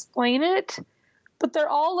how to explain it, but they're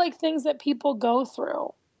all like things that people go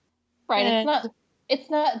through. Right. And it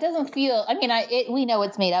doesn't feel, I mean, we know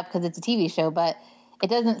it's made up because it's a TV show, but it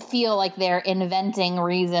doesn't feel like they're inventing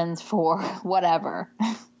reasons for whatever.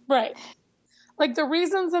 Right. Like the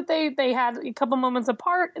reasons that they had a couple moments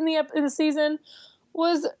apart in the season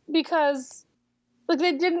was because like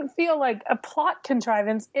they didn't feel like a plot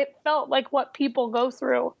contrivance. It felt like what people go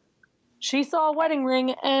through. She saw a wedding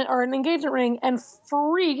ring or an engagement ring and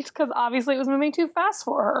freaked because obviously it was moving too fast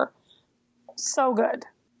for her. So good.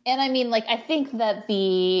 And I mean, like, I think that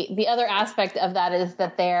the other aspect of that is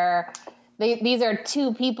that these are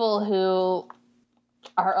two people who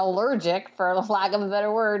are allergic, for lack of a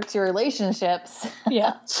better word, to relationships.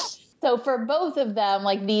 Yeah. So for both of them,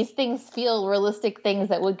 like, these things feel realistic things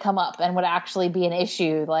that would come up and would actually be an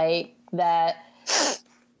issue. Like that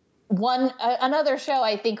another show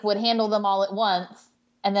I think would handle them all at once,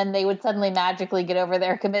 and then they would suddenly magically get over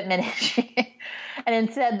their commitment issue. And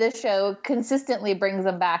instead this show consistently brings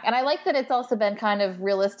them back. And I like that it's also been kind of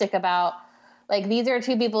realistic about, like, these are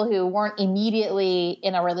two people who weren't immediately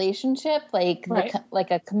in a relationship, like right.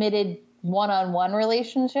 Like a committed one-on-one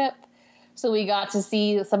relationship. So we got to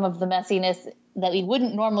see some of the messiness that we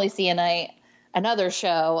wouldn't normally see in another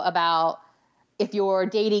show about if you're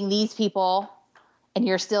dating these people and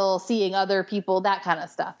you're still seeing other people, that kind of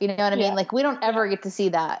stuff. You know what I mean? Like, we don't ever get to see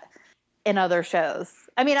that in other shows.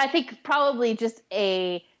 I mean, I think probably just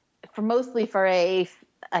mostly for a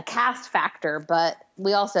cast factor, but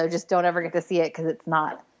we also just don't ever get to see it because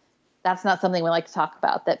that's not something we like to talk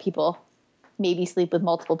about, that people maybe sleep with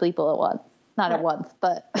multiple people at once. Not at once,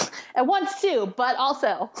 but at once too, but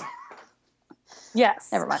also. Yes.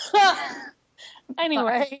 Never mind.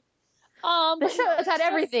 Anyway. The show has had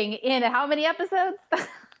everything in how many episodes?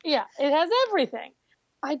 Yeah, it has everything.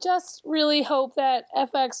 I just really hope that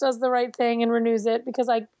FX does the right thing and renews it, because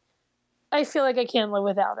I feel like I can't live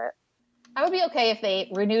without it. I would be okay if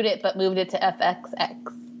they renewed it but moved it to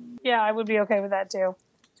FXX. Yeah, I would be okay with that too.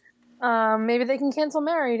 Maybe they can cancel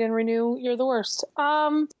Married and renew You're the Worst.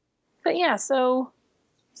 But yeah, so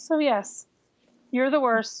yes, You're the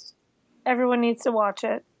Worst. Everyone needs to watch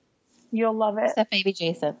it. You'll love it. Except maybe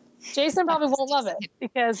Jason. Jason probably won't love it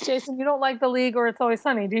because, Jason, you don't like The League or It's Always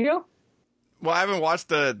Sunny, do you? Well, I haven't watched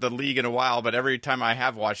the League in a while, but every time I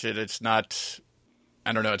have watched it, it's not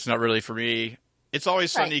I don't know. It's not really for me. It's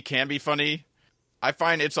Always Sunny can be funny. I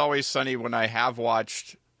find It's Always Sunny when I have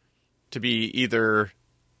watched to be either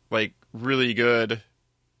like really good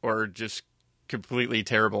or just completely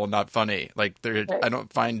terrible and not funny. Like I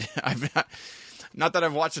don't find not that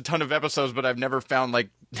I've watched a ton of episodes, but I've never found like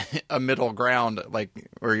a middle ground, like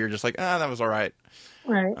where you're just like, that was all right.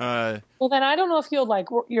 Right. Well, then I don't know if you'll like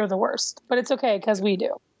You're the Worst, but it's okay because we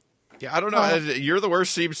do. Yeah, I don't know. You're the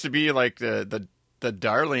Worst seems to be like the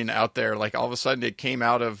darling out there. Like all of a sudden it came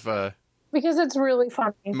out of because it's really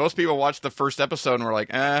funny. Most people watched the first episode and were like,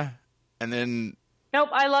 and then nope,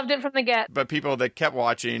 I loved it from the get. But people that kept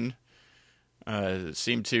watching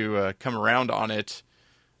seemed to come around on it.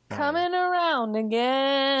 Coming around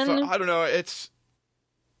again. So I don't know. It's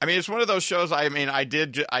one of those shows. I mean, I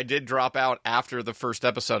did drop out after the first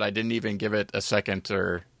episode. I didn't even give it a second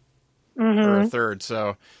or a third.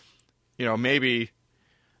 So, maybe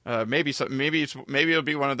it'll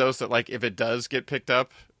be one of those that like if it does get picked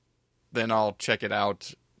up, then I'll check it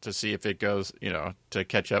out to see if it goes, to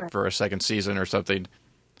catch up for a second season or something.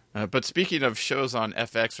 But speaking of shows on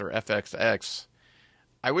FX or FXX,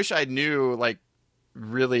 I wish I knew like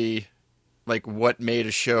really like what made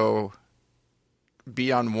a show be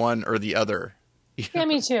on one or the other. Yeah,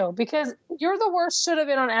 me too. Because You're the Worst should have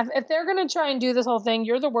been on if they're going to try and do this whole thing,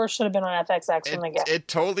 You're the Worst should have been on FXX from the get. It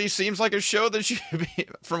totally seems like a show that should be,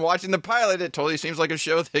 from watching the pilot, it totally seems like a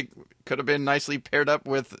show that could have been nicely paired up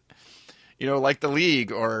with, like The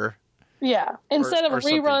League or... Yeah, instead of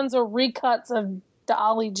reruns something. Or recuts of the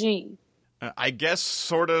Ollie G. I guess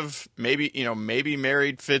sort of maybe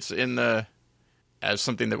Married fits in as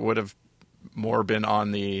something that would have more been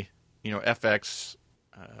on the, FX,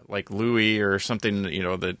 like Louis or something,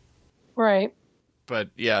 that... Right. But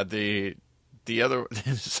yeah, the other,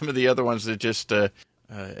 some of the other ones that just,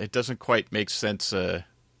 it doesn't quite make sense. I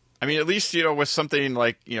mean, at least, with something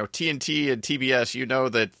like, TNT and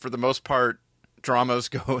TBS, that for the most part, dramas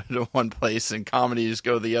go into one place and comedies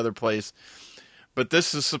go the other place. But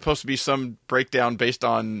this is supposed to be some breakdown based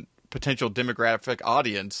on potential demographic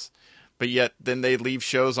audience. But yet then they leave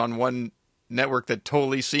shows on one network that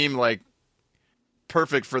totally seem like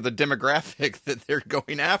perfect for the demographic that they're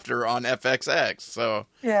going after on FXX. So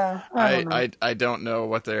yeah, I don't know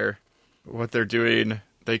what they're doing.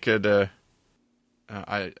 They could,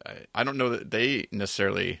 I don't know that they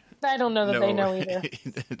necessarily. I don't know that they know either.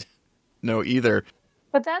 know either.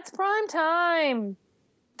 But that's prime time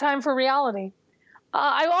for reality.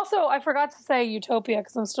 I forgot to say Utopia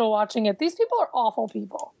because I'm still watching it. These people are awful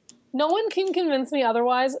people. No one can convince me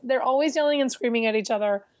otherwise. They're always yelling and screaming at each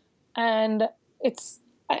other, and it's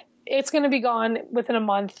going to be gone within a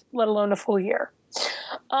month, let alone a full year.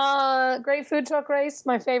 Great Food Truck Race.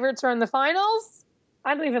 My favorites are in the finals.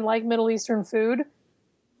 I don't even like Middle Eastern food,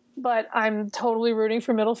 but I'm totally rooting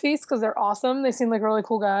for Middle Feast because they're awesome. They seem like really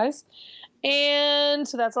cool guys. And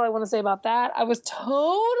so that's all I want to say about that. I was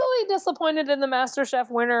totally disappointed in the MasterChef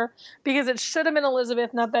winner because it should have been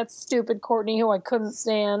Elizabeth, not that stupid Courtney who I couldn't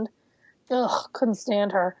stand. Couldn't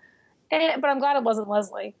stand her. But I'm glad it wasn't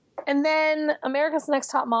Leslie. And then America's Next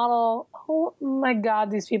Top Model. Oh my God,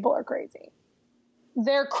 these people are crazy.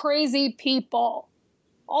 They're crazy people.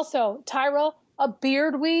 Also, Tyra, a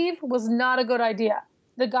beard weave was not a good idea.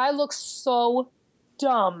 The guy looks so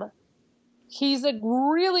dumb. He's a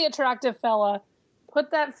really attractive fella.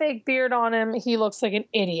 Put that fake beard on him. He looks like an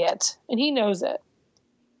idiot. And he knows it.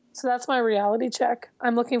 So that's my reality check.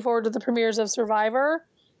 I'm looking forward to the premieres of Survivor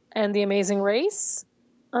and The Amazing Race.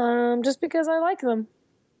 Just because I like them.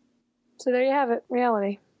 So there you have it.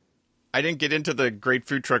 Reality. I didn't get into the Great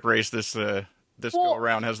Food Truck Race this go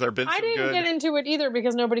around. Has there been some good... I didn't get into it either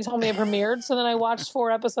because nobody told me it premiered. So then I watched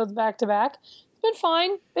 4 episodes back to back. It's been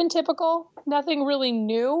fine. Been typical. Nothing really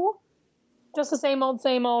new. Just the same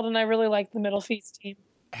old, and I really like the Middle Feast team.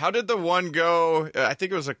 How did the one go? I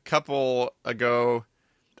think it was a couple ago.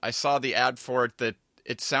 I saw the ad for it that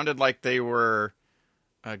it sounded like they were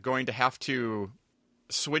going to have to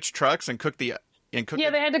switch trucks and cook the... Yeah,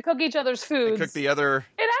 they had to cook each other's foods. Cook the other...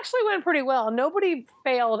 It actually went pretty well. Nobody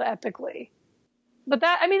failed epically. But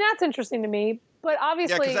that's interesting to me. But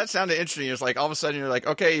obviously... Yeah, because that sounded interesting. It's like all of a sudden you're like,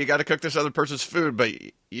 okay, you got to cook this other person's food, but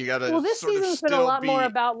you got to Well, this season's been a lot more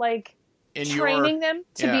about, like, training them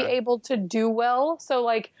to be able to do well. So,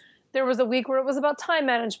 like, there was a week where it was about time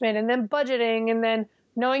management and then budgeting and then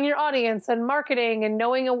knowing your audience and marketing and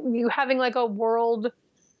knowing you having, like, a world,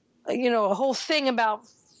 a whole thing about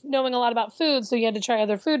knowing a lot about food. So you had to try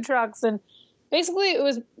other food trucks. And basically it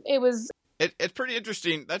was... It's pretty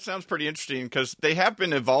interesting. That sounds pretty interesting because they have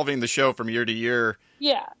been evolving the show from year to year.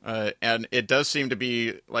 Yeah. And it does seem to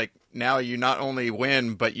be like now you not only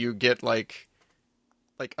win, but you get like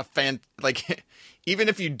like even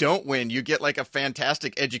if you don't win, you get like a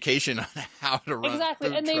fantastic education on how to run Exactly.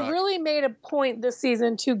 a food And they truck. really made a point this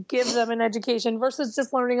season to give them an education versus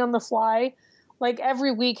just learning on the fly. Like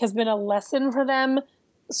every week has been a lesson for them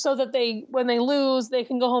so that when they lose, they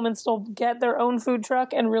can go home and still get their own food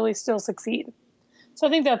truck and really still succeed. So I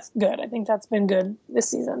think that's good. I think that's been good this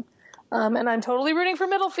season. And I'm totally rooting for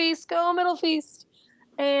Middle Feast. Go Middle Feast.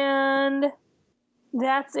 And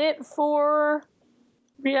that's it for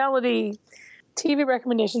reality TV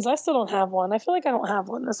recommendations. I still don't have one. I feel like I don't have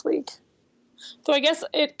one this week. So I guess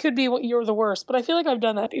it could be what You're the Worst, but I feel like I've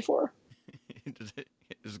done that before.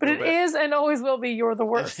 But it is and always will be You're the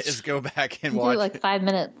Worst. Is go back and You watch do it like 5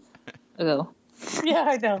 minutes ago. Yeah,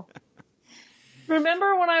 I know.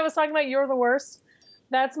 Remember when I was talking about You're the Worst?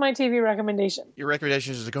 That's my TV recommendation. Your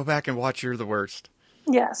recommendation is to go back and watch You're the Worst.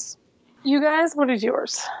 Yes. You guys, what is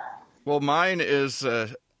yours? Well, mine is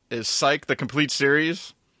Psych, the complete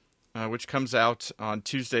series, which comes out on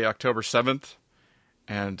Tuesday, October 7th.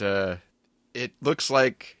 And it looks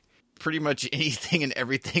like pretty much anything and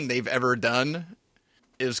everything they've ever done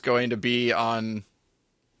is going to be in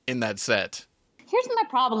that set. Here's my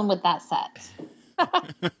problem with that set.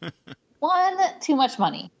 1, too much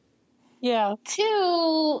money. Yeah.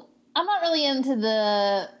 2, I'm not really into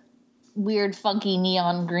the weird, funky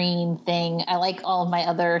neon green thing. I like all of my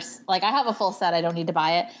others. Like, I have a full set. I don't need to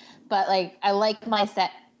buy it. But, like, I like my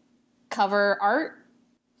set cover art.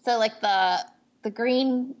 So, like, the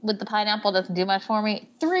green with the pineapple doesn't do much for me.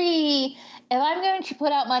 3, if I'm going to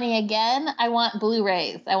put out money again, I want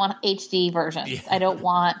Blu-rays. I want HD versions. Yeah. I don't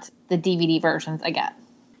want the DVD versions again.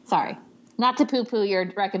 Sorry. Not to poo-poo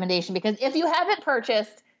your recommendation, because if you haven't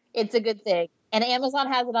purchased, it's a good thing. And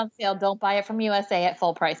Amazon has it on sale. Don't buy it from USA at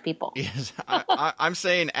full price, people. Yes, I'm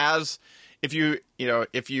saying if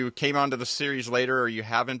you came onto the series later or you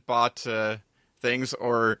haven't bought things,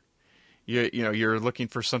 or you're looking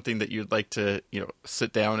for something that you'd like to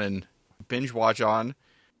sit down and binge watch on,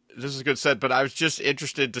 this is a good set. But I was just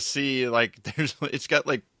interested to see, like, it's got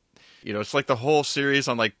like it's like the whole series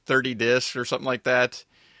on like 30 discs or something like that.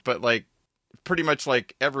 But like pretty much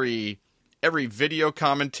like every video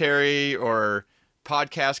commentary or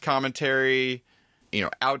podcast commentary,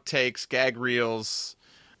 outtakes, gag reels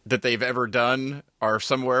that they've ever done are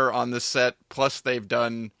somewhere on this set. Plus they've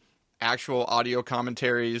done actual audio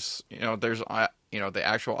commentaries. There's the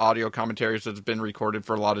actual audio commentaries that's been recorded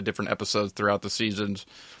for a lot of different episodes throughout the seasons.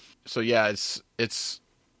 So yeah, it's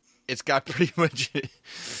got pretty much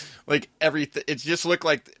like everything. It's just looked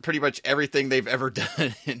like pretty much everything they've ever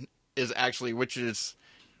done is actually, which is,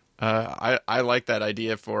 I like that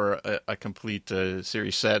idea for a complete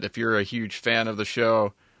series set. If you're a huge fan of the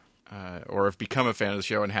show, or have become a fan of the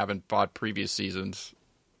show and haven't bought previous seasons,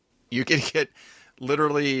 you can get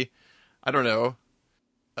literally, I don't know,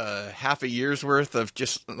 half a year's worth of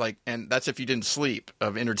just like, and that's if you didn't sleep,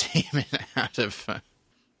 of entertainment out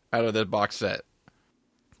of the box set.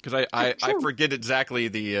 Because I forget exactly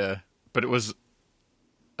but it was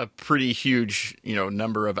a pretty huge,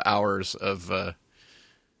 number of hours of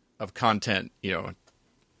content,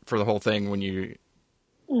 for the whole thing when you,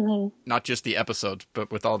 not just the episodes,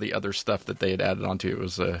 but with all the other stuff that they had added onto it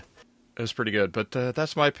was pretty good. But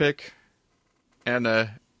that's my pick, and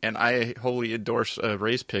I wholly endorse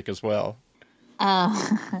Ray's pick as well.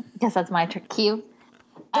 I guess that's my cue.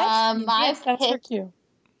 My that's her pick cue.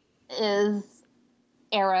 is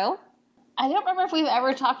Arrow. I don't remember if we've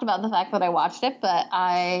ever talked about the fact that I watched it, but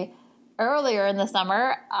earlier in the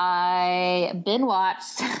summer, I binge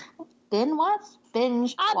watched.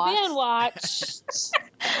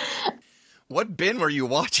 What bin were you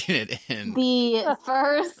watching it in? The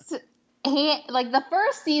first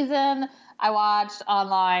season I watched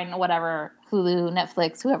online, whatever, Hulu,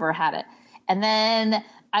 Netflix, whoever had it. And then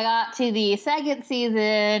I got to the second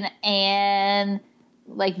season, and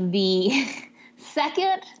like the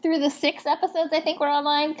 2nd through the 6th episodes, I think, were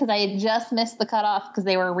online, because I had just missed the cutoff because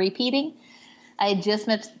they were repeating. I had just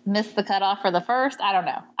missed the cutoff for the first. I don't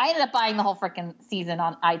know. I ended up buying the whole freaking season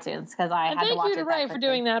on iTunes because I had to watch it. Thank you to Ray for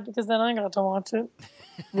doing that, because then I got to watch it.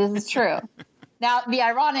 This is true. Now, the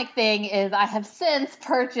ironic thing is I have since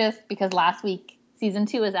purchased, because last week season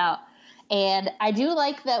 2 is out, and I do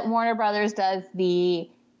like that Warner Brothers does the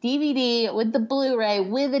DVD with the Blu-ray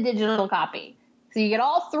with a digital copy. So you get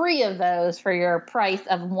all 3 of those for your price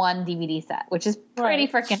of one DVD set, which is pretty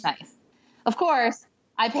freaking nice. Of course,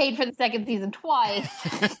 I paid for the second season twice.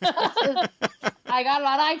 I got it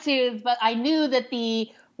on iTunes, but I knew that the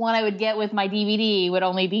one I would get with my DVD would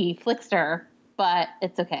only be Flickster, but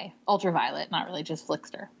it's okay. Ultraviolet, not really just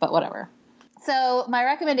Flickster, but whatever. So my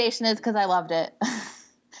recommendation is because I loved it.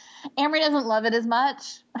 Amory doesn't love it as much.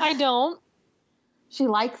 I don't. She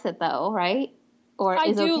likes it though, right? Or I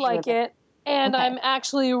is do okay like with it. And Okay. I'm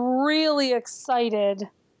actually really excited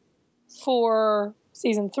for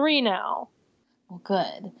season 3 now. Well,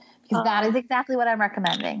 good. Because that is exactly what I'm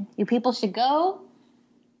recommending. You people should go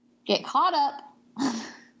get caught up.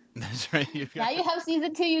 That's right. Now you have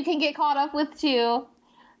season 2 you can get caught up with too.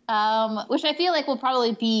 Which I feel like will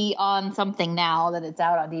probably be on something now that it's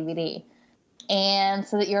out on DVD. And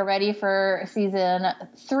so that you're ready for season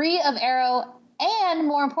 3 of Arrow. And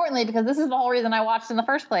more importantly, because this is the whole reason I watched in the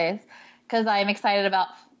first place, because I'm excited about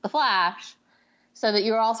The Flash, so that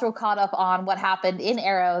you're also caught up on what happened in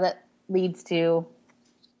Arrow that leads to,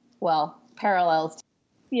 well, parallels.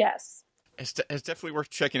 Yes. It's definitely worth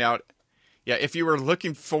checking out. Yeah, if you were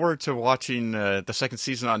looking forward to watching the second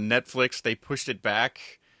season on Netflix, they pushed it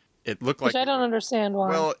back. It looked like... Which I don't understand why.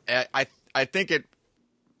 Well, I think it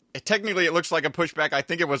technically it looks like a pushback. I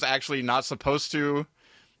think it was actually not supposed to.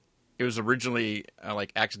 It was originally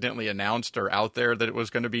like accidentally announced or out there that it was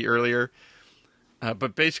going to be earlier.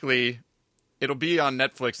 But basically, it'll be on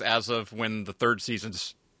Netflix as of when the third season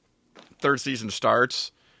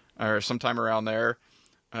starts, or sometime around there.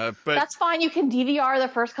 But That's fine. You can DVR the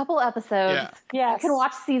first couple episodes. Yeah. Yes. You can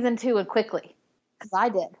watch season 2 and quickly. Because I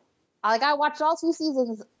did. I watched all 2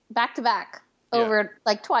 seasons back to back over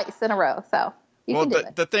like twice in a row. So you can do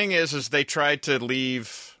it. The thing is they tried to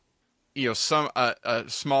leave, some a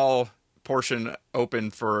small portion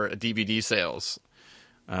open for DVD sales.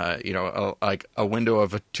 Like a window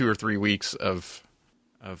of 2 or 3 weeks of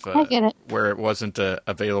I get it. where it wasn't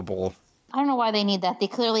available. I don't know why they need that. They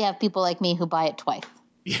clearly have people like me who buy it twice.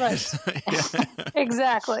 Yes.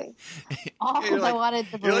 Exactly. All You're I like- wanted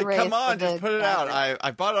the You're like, Blu-rays come on, for just the put it out. graphics.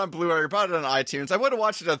 I bought it on Blu-ray, I bought it on iTunes. I would have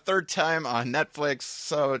watched it a third time on Netflix.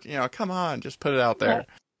 So, come on, just put it out there. Right.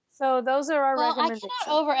 So those are our Well, I recommendations.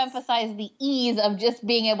 cannot overemphasize the ease of just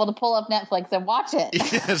being able to pull up Netflix and watch it.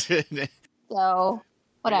 Yes. So,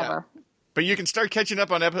 whatever. But you can start catching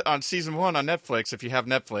up on season 1 on Netflix if you have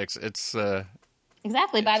Netflix. It's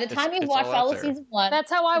Exactly. By the time you've it's watched all all out of there. season 1,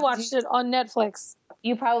 That's how I watched it on Netflix.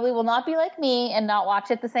 you probably will not be like me and not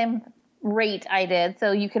watch it the same rate I did.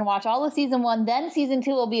 So you can watch all of season 1, then season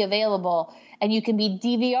 2 will be available, and you can be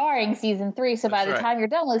DVRing season 3. So by That's the right. time you're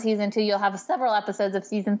done with season 2, you'll have several episodes of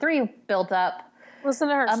season 3 built up. Listen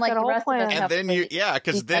to her. She's Unlike got a the whole rest of plan. us. and then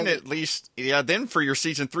because then Because- at least then for your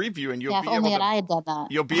season 3 viewing you'll Yeah, be if able only to I had done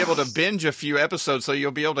that. you'll be able to binge a few episodes, so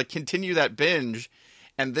you'll be able to continue that binge,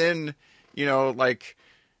 and then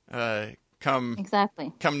come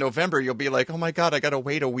Exactly. November you'll be like, oh my god, I gotta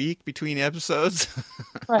wait a week between episodes.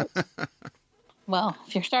 Right. Well,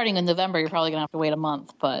 if you're starting in November, you're probably going to have to wait a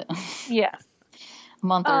month, but Yeah. a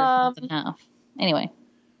month or a month and a half. Anyway.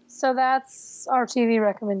 So that's our TV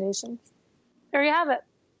recommendations. There you have it.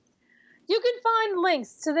 You can find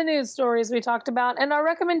links to the news stories we talked about and our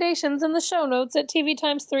recommendations in the show notes at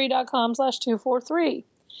tvtimes3.com/243.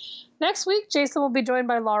 Next week, Jason will be joined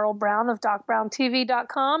by Laurel Brown of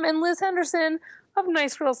DocBrownTV.com and Liz Henderson of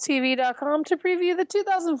NiceGirlsTV.com to preview the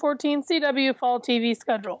 2014 CW Fall TV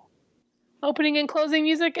schedule. Opening and closing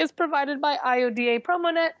music is provided by IODA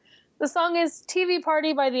PromoNet. The song is TV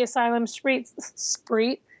Party by the Asylum Street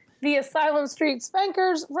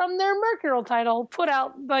Spankers from their Mercurial title put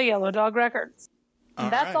out by Yellow Dog Records.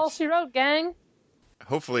 And that's all she wrote, gang.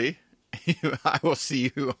 Hopefully I will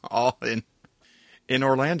see you all in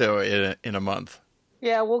Orlando in a month.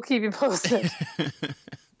 Yeah, we'll keep you posted.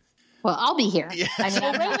 Well, I'll be here. Yes. I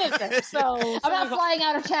mean, Ray is there, so I'm not flying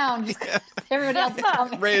out of town. Just everybody else is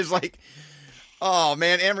coming. Ray is like, oh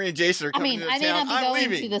man, Emery and Jason are I coming mean, to I may town. not be I'm going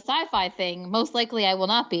leaving. to the sci-fi thing. Most likely I will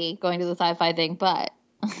not be going to the sci-fi thing, but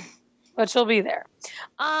but she'll be there.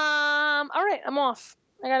 All right, I'm off.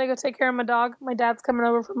 I gotta go take care of my dog. My dad's coming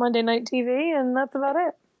over for Monday Night TV, and that's about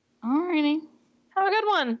it. alrighty. Have a good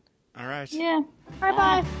one. All right. Yeah.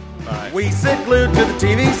 Bye-bye. Bye. We sit glued to the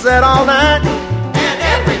TV set all night. And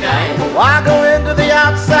every day, Why go into the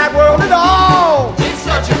outside world at all? it's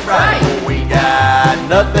such a fright. We got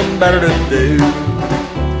nothing better to do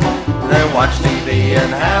than watch TV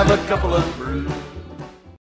and have a couple of brews.